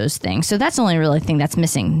talk about those things. So that's the only really thing that's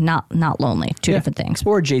missing. Not lonely. Two different things.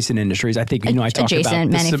 Or adjacent industries. I think I talked about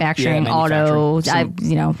adjacent manufacturing, auto.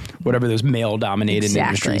 Whatever those male-dominated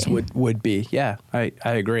industries would be. Yeah, I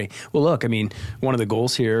agree. Well, look, I mean, one of the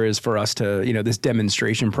goals here is for us to this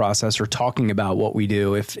demonstration process, or talking about what we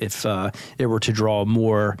do. If it were to draw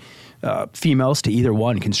more females to either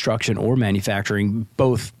one, construction or manufacturing,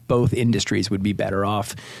 both industries would be better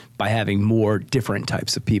off by having more different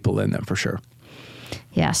types of people in them, for sure.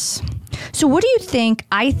 Yes. So what do you think?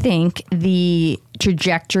 I think the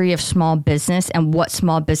trajectory of small business and what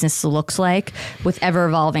small business looks like with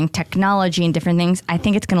ever-evolving technology and different things, I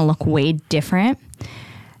think it's going to look way different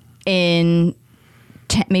in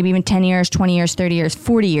maybe even 10 years, 20 years, 30 years,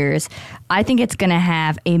 40 years, I think it's going to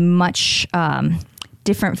have a much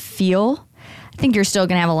different feel. I think you're still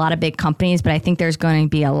going to have a lot of big companies, but I think there's going to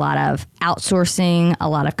be a lot of outsourcing, a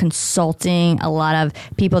lot of consulting, a lot of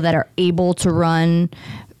people that are able to run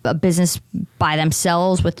a business by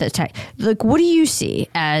themselves with the tech. Like, what do you see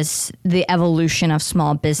as the evolution of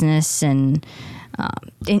small business and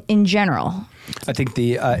in general? I think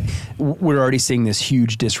we're already seeing this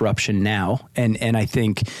huge disruption now, and I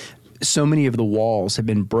think so many of the walls have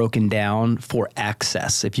been broken down for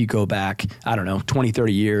access. If you go back, I don't know, 20,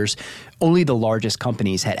 30 years, only the largest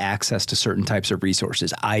companies had access to certain types of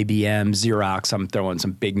resources. IBM, Xerox, I'm throwing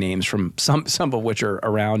some big names from some of which are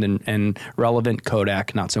around and relevant.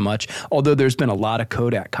 Kodak, not so much. Although there's been a lot of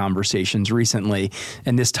Kodak conversations recently,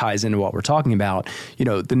 and this ties into what we're talking about. You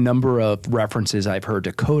know, the number of references I've heard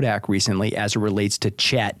to Kodak recently as it relates to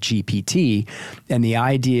Chat GPT, and the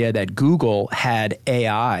idea that Google had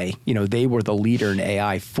AI, you know, they were the leader in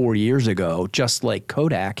AI 4 years ago, just like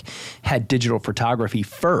Kodak had digital photography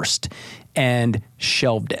first and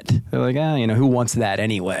shelved it. They're like, you know, who wants that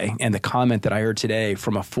anyway? And the comment that I heard today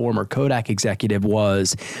from a former Kodak executive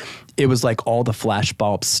was, it was like all the flash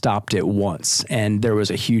bulbs stopped at once. And there was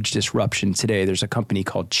a huge disruption today. There's a company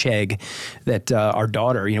called Chegg that our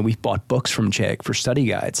daughter, you know, we've bought books from Chegg for study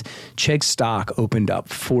guides. Chegg stock opened up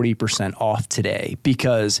 40% off today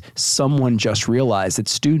because someone just realized that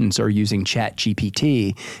students are using Chat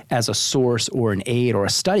GPT as a source or an aid or a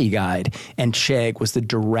study guide. And Chegg was the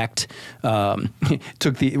direct,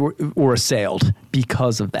 took the, or assailed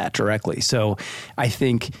because of that directly. So I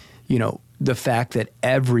think, you know, the fact that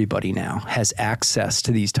everybody now has access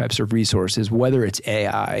to these types of resources, whether it's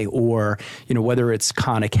AI or, you know, whether it's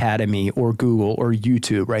Khan Academy or Google or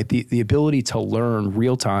YouTube, right? The ability to learn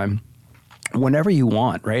real time whenever you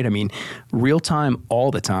want, right? I mean, real time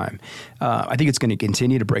all the time. I think it's going to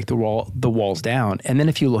continue to break the walls down. And then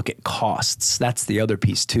if you look at costs, that's the other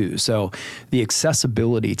piece too. So the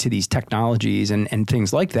accessibility to these technologies and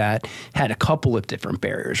things like that had a couple of different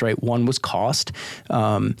barriers, right? One was cost,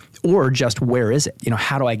 or just where is it? You know,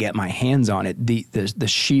 how do I get my hands on it? The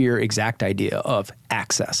sheer exact idea of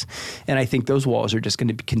access. And I think those walls are just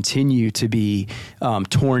going to continue to be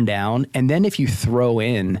torn down. And then if you throw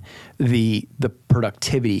in the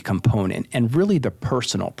productivity component and really the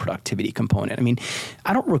personal productivity component. I mean,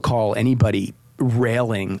 I don't recall anybody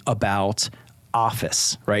railing about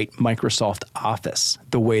Office, right? Microsoft Office,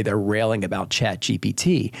 the way they're railing about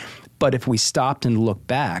ChatGPT. But if we stopped and looked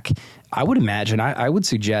back, I would imagine, I would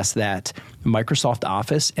suggest that Microsoft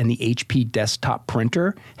Office and the HP desktop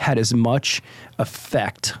printer had as much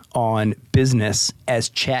effect on business as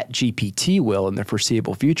ChatGPT will in the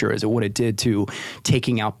foreseeable future as it would have did to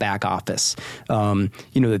taking out back office. You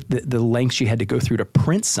know, the lengths you had to go through to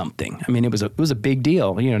print something. I mean, it was a big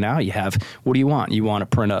deal. You know, now you have, what do you want? You want to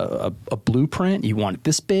print a blueprint? You want it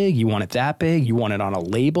this big? You want it that big? You want it on a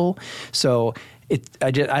label? So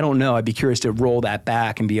I don't know. I'd be curious to roll that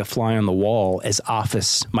back and be a fly on the wall as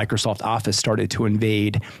Microsoft Office started to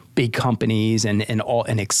invade big companies and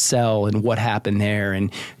Excel and what happened there,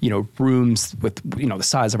 and, you know, rooms with, you know, the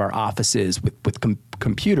size of our offices with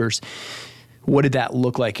computers. What did that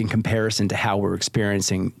look like in comparison to how we're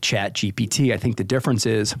experiencing Chat GPT? I think the difference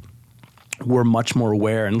is we're much more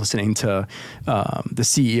aware, and listening to the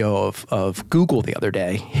CEO of Google the other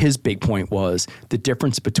day, his big point was the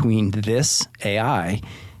difference between this AI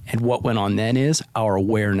and what went on then is our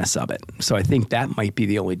awareness of it. So I think that might be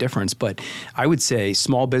the only difference. But I would say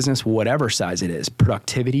small business, whatever size it is,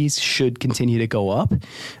 productivities should continue to go up.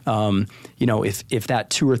 You know, if that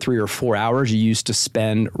 2 or 3 or 4 hours you used to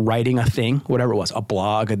spend writing a thing, whatever it was, a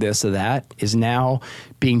blog, a this or that, is now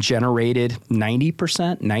being generated 90%,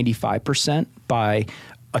 95% by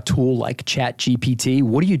a tool like ChatGPT.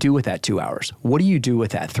 What do you do with that 2 hours? What do you do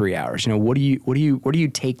with that 3 hours? You know, where do you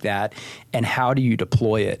take that, and how do you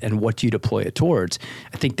deploy it, and what do you deploy it towards?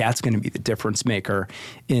 I think that's going to be the difference maker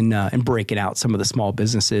in breaking out some of the small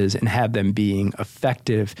businesses and have them being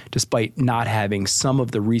effective despite not having some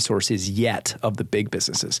of the resources yet of the big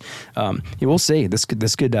businesses. We'll see. This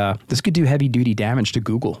could do heavy duty damage to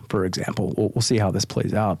Google, for example. We'll see how this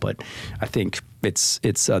plays out, but I think it's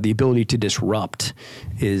the ability to disrupt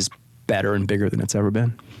is better and bigger than it's ever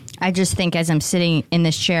been. I just think as I'm sitting in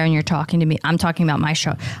this chair and you're talking to me, I'm talking about my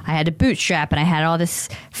show. I had to bootstrap and I had all this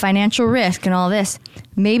financial risk and all this.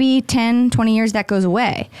 Maybe 10, 20 years that goes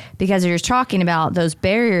away, because you're talking about those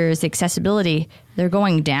barriers, accessibility, they're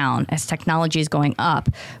going down as technology is going up,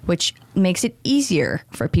 which makes it easier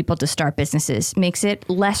for people to start businesses, makes it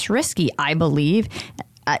less risky, I believe,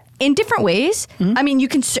 in different ways. Mm-hmm.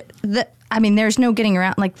 I mean, there's no getting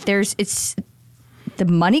around, like the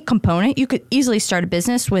the money component, you could easily start a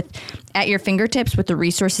business at your fingertips with the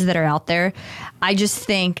resources that are out there. I just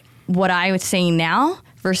think what I would say now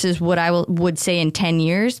versus what I would say in 10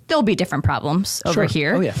 years, there'll be different problems over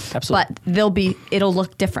here. Oh yeah, absolutely. But it'll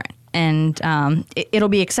look different, and it'll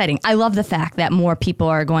be exciting. I love the fact that more people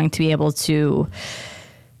are going to be able to,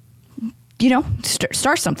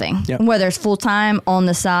 start something, whether it's full time on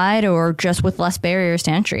the side or just with less barriers to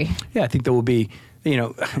entry. Yeah, I think there will be,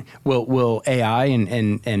 will AI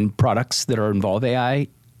and products that are involved AI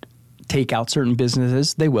take out certain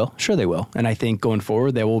businesses? They will. Sure, they will. And I think going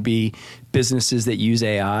forward, there will be businesses that use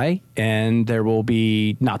AI, and there will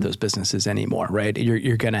be not those businesses anymore, right?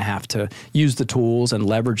 You're going to have to use the tools and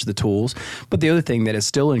leverage the tools. But the other thing that is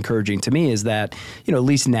still encouraging to me is that, at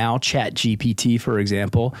least now, ChatGPT, for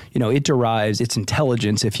example, it derives its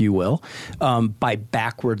intelligence, if you will, by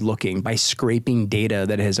backward looking, by scraping data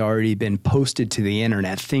that has already been posted to the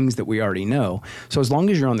internet, things that we already know. So as long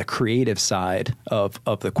as you're on the creative side of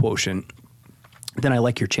the quotient, then I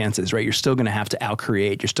like your chances, right? You're still going to have to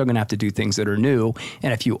outcreate. You're still going to have to do things that are new.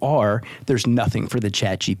 And if you are, there's nothing for the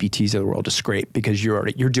ChatGPTs of the world to scrape because you're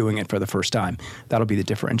doing it for the first time. That'll be the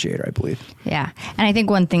differentiator, I believe. Yeah. And I think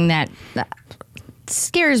one thing that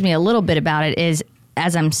scares me a little bit about it is,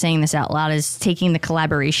 as I'm saying this out loud, is taking the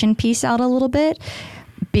collaboration piece out a little bit,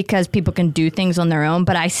 because people can do things on their own.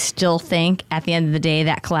 But I still think at the end of the day,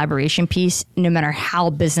 that collaboration piece, no matter how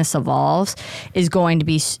business evolves, is going to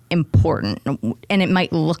be important. And it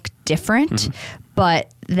might look different,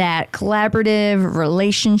 but that collaborative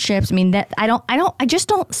relationships, I just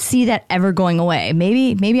don't see that ever going away.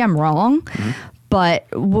 Maybe I'm wrong. But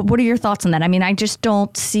what are your thoughts on that? I just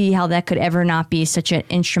don't see how that could ever not be such an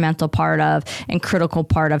instrumental part of and critical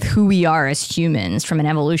part of who we are as humans from an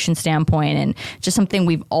evolution standpoint, and just something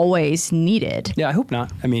we've always needed. Yeah, I hope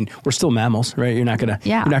not. We're still mammals, right? You're not gonna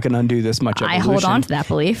undo this much evolution. I hold on to that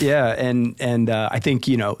belief. Yeah, and I think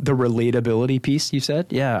the relatability piece you said.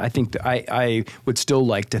 Yeah, I think I would still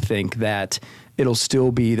like to think that it'll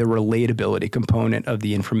still be the relatability component of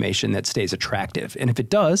the information that stays attractive. And if it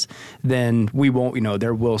does, then we won't,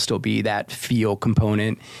 there will still be that feel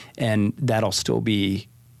component, and that'll still be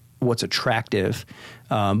what's attractive,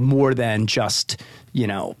 more than just,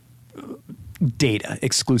 data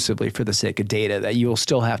exclusively for the sake of data, that you'll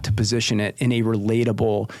still have to position it in a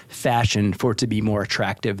relatable fashion for it to be more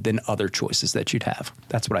attractive than other choices that you'd have.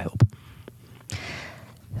 That's what I hope.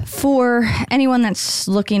 For anyone that's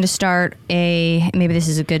looking to start maybe this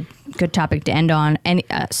is a good topic to end on, and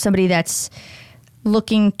somebody that's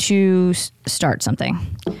looking to start something,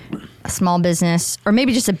 a small business, or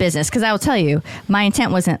maybe just a business, because I will tell you, my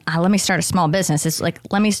intent wasn't, let me start a small business. It's like,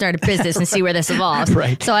 let me start a business and see where this evolves.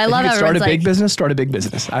 Right. So I love how start a big business.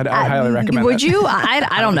 I'd highly recommend would that. you?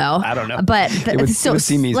 I don't know. I don't know. But it would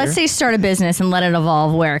seem easier. Let's say start a business and let it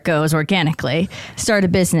evolve where it goes organically. Start a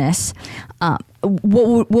business.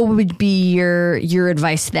 What would be your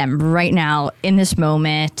advice to them right now in this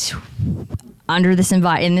moment, under this in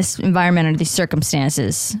this environment, under these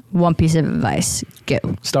circumstances? One piece of advice: go.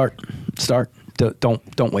 Start.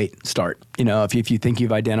 Don't wait. Start. If you think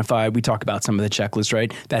you've identified, we talk about some of the checklists,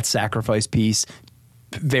 right? That sacrifice piece.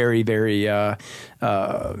 Very, very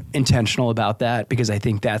intentional about that, because I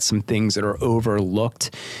think that's some things that are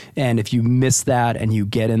overlooked. And if you miss that and you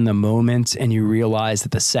get in the moment and you realize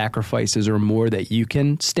that the sacrifices are more that you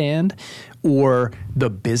can stand, or the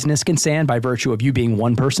business can stand by virtue of you being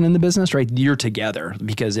one person in the business, right? You're together,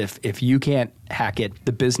 because if you can't hack it,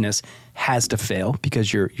 the business has to fail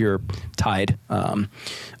because you're tied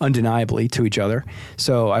undeniably to each other.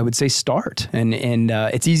 So I would say start, and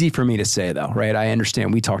it's easy for me to say though, right? I understand.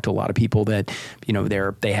 We talk to a lot of people that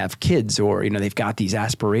they have kids, or they've got these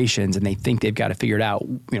aspirations and they think they've got to figure it out.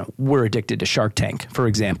 We're addicted to Shark Tank, for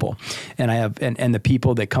example, and I have and the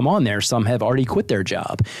people that come on there, some have already quit their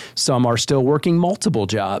job, some are still working multiple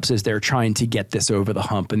jobs as they're trying to get this over the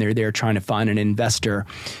hump, and they're trying to find an investor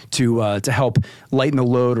to help lighten the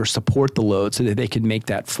load or support the load so that they can make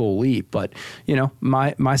that full leap. But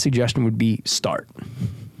my suggestion would be start.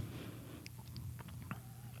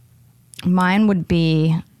 Mine would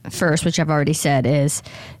be, first, which I've already said, is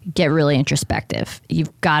get really introspective.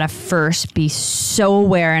 You've got to first be so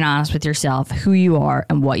aware and honest with yourself, who you are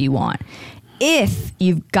and what you want. If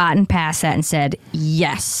you've gotten past that and said,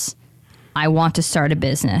 yes, I want to start a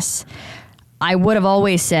business, I would have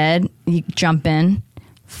always said, you jump in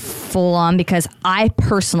full on, because I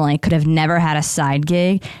personally could have never had a side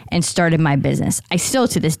gig and started my business. I still,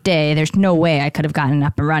 to this day, there's no way I could have gotten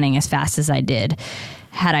up and running as fast as I did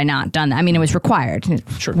had I not done that. It was required,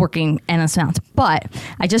 sure, working endless amounts. But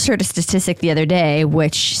I just heard a statistic the other day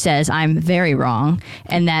which says I'm very wrong,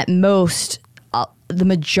 and that most the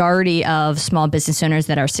majority of small business owners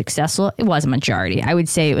that are successful, it was a majority. I would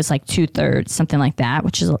say it was like 2/3, something like that,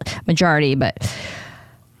 which is a majority, but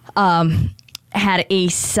had a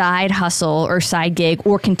side hustle or side gig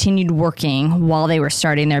or continued working while they were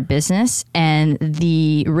starting their business. And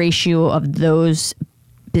the ratio of those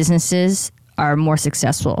businesses are more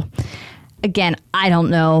successful. Again, I don't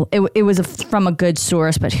know. It was from a good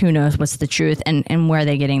source, but who knows what's the truth and where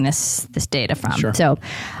they're getting this data from. Sure. So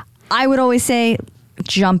I would always say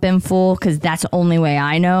jump in full because that's the only way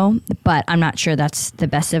I know, but I'm not sure that's the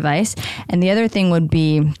best advice. And the other thing would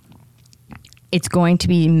be, it's going to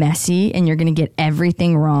be messy and you're going to get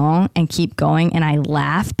everything wrong and keep going. And I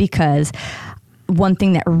laugh because one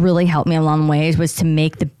thing that really helped me along the way was to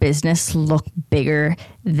make the business look bigger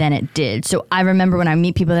than it did. So I remember when I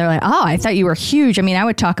meet people, they're like, oh, I thought you were huge. I mean, I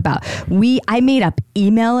would talk about, I made up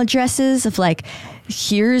email addresses of like,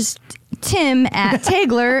 here's Tim at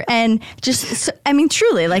Tagler, and just, I mean,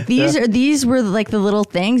 truly, like these were like the little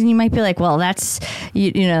things, and you might be like, well, that's,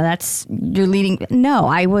 that's, you're leading. No,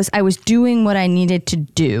 I was doing what I needed to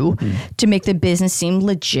do to make the business seem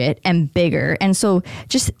legit and bigger. And so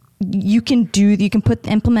just, you can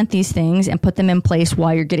implement these things and put them in place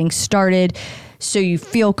while you're getting started, so you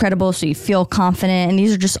feel credible, so you feel confident. And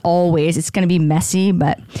these are just all ways. It's going to be messy,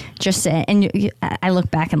 but just I look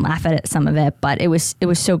back and laugh at some of it, but it was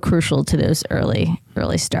so crucial to those early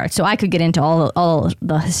starts. So I could get into all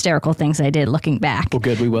the hysterical things I did looking back. Well,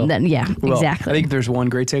 good, we will. Then, yeah, we will. Exactly. I think there's one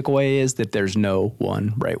great takeaway is that there's no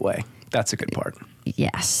one right way. That's a good part.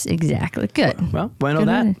 Yes, exactly. Good. Well,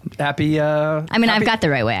 that. Happy. I've got the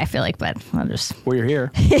right way, I feel like, but I'll just. Well, you're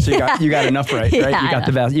here, so you got enough right?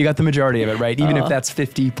 Yeah, you got the majority of it right, even if that's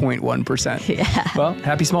 50.1%. Yeah. Well,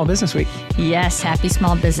 happy Small Business Week. Yes, happy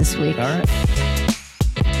Small Business Week. All right.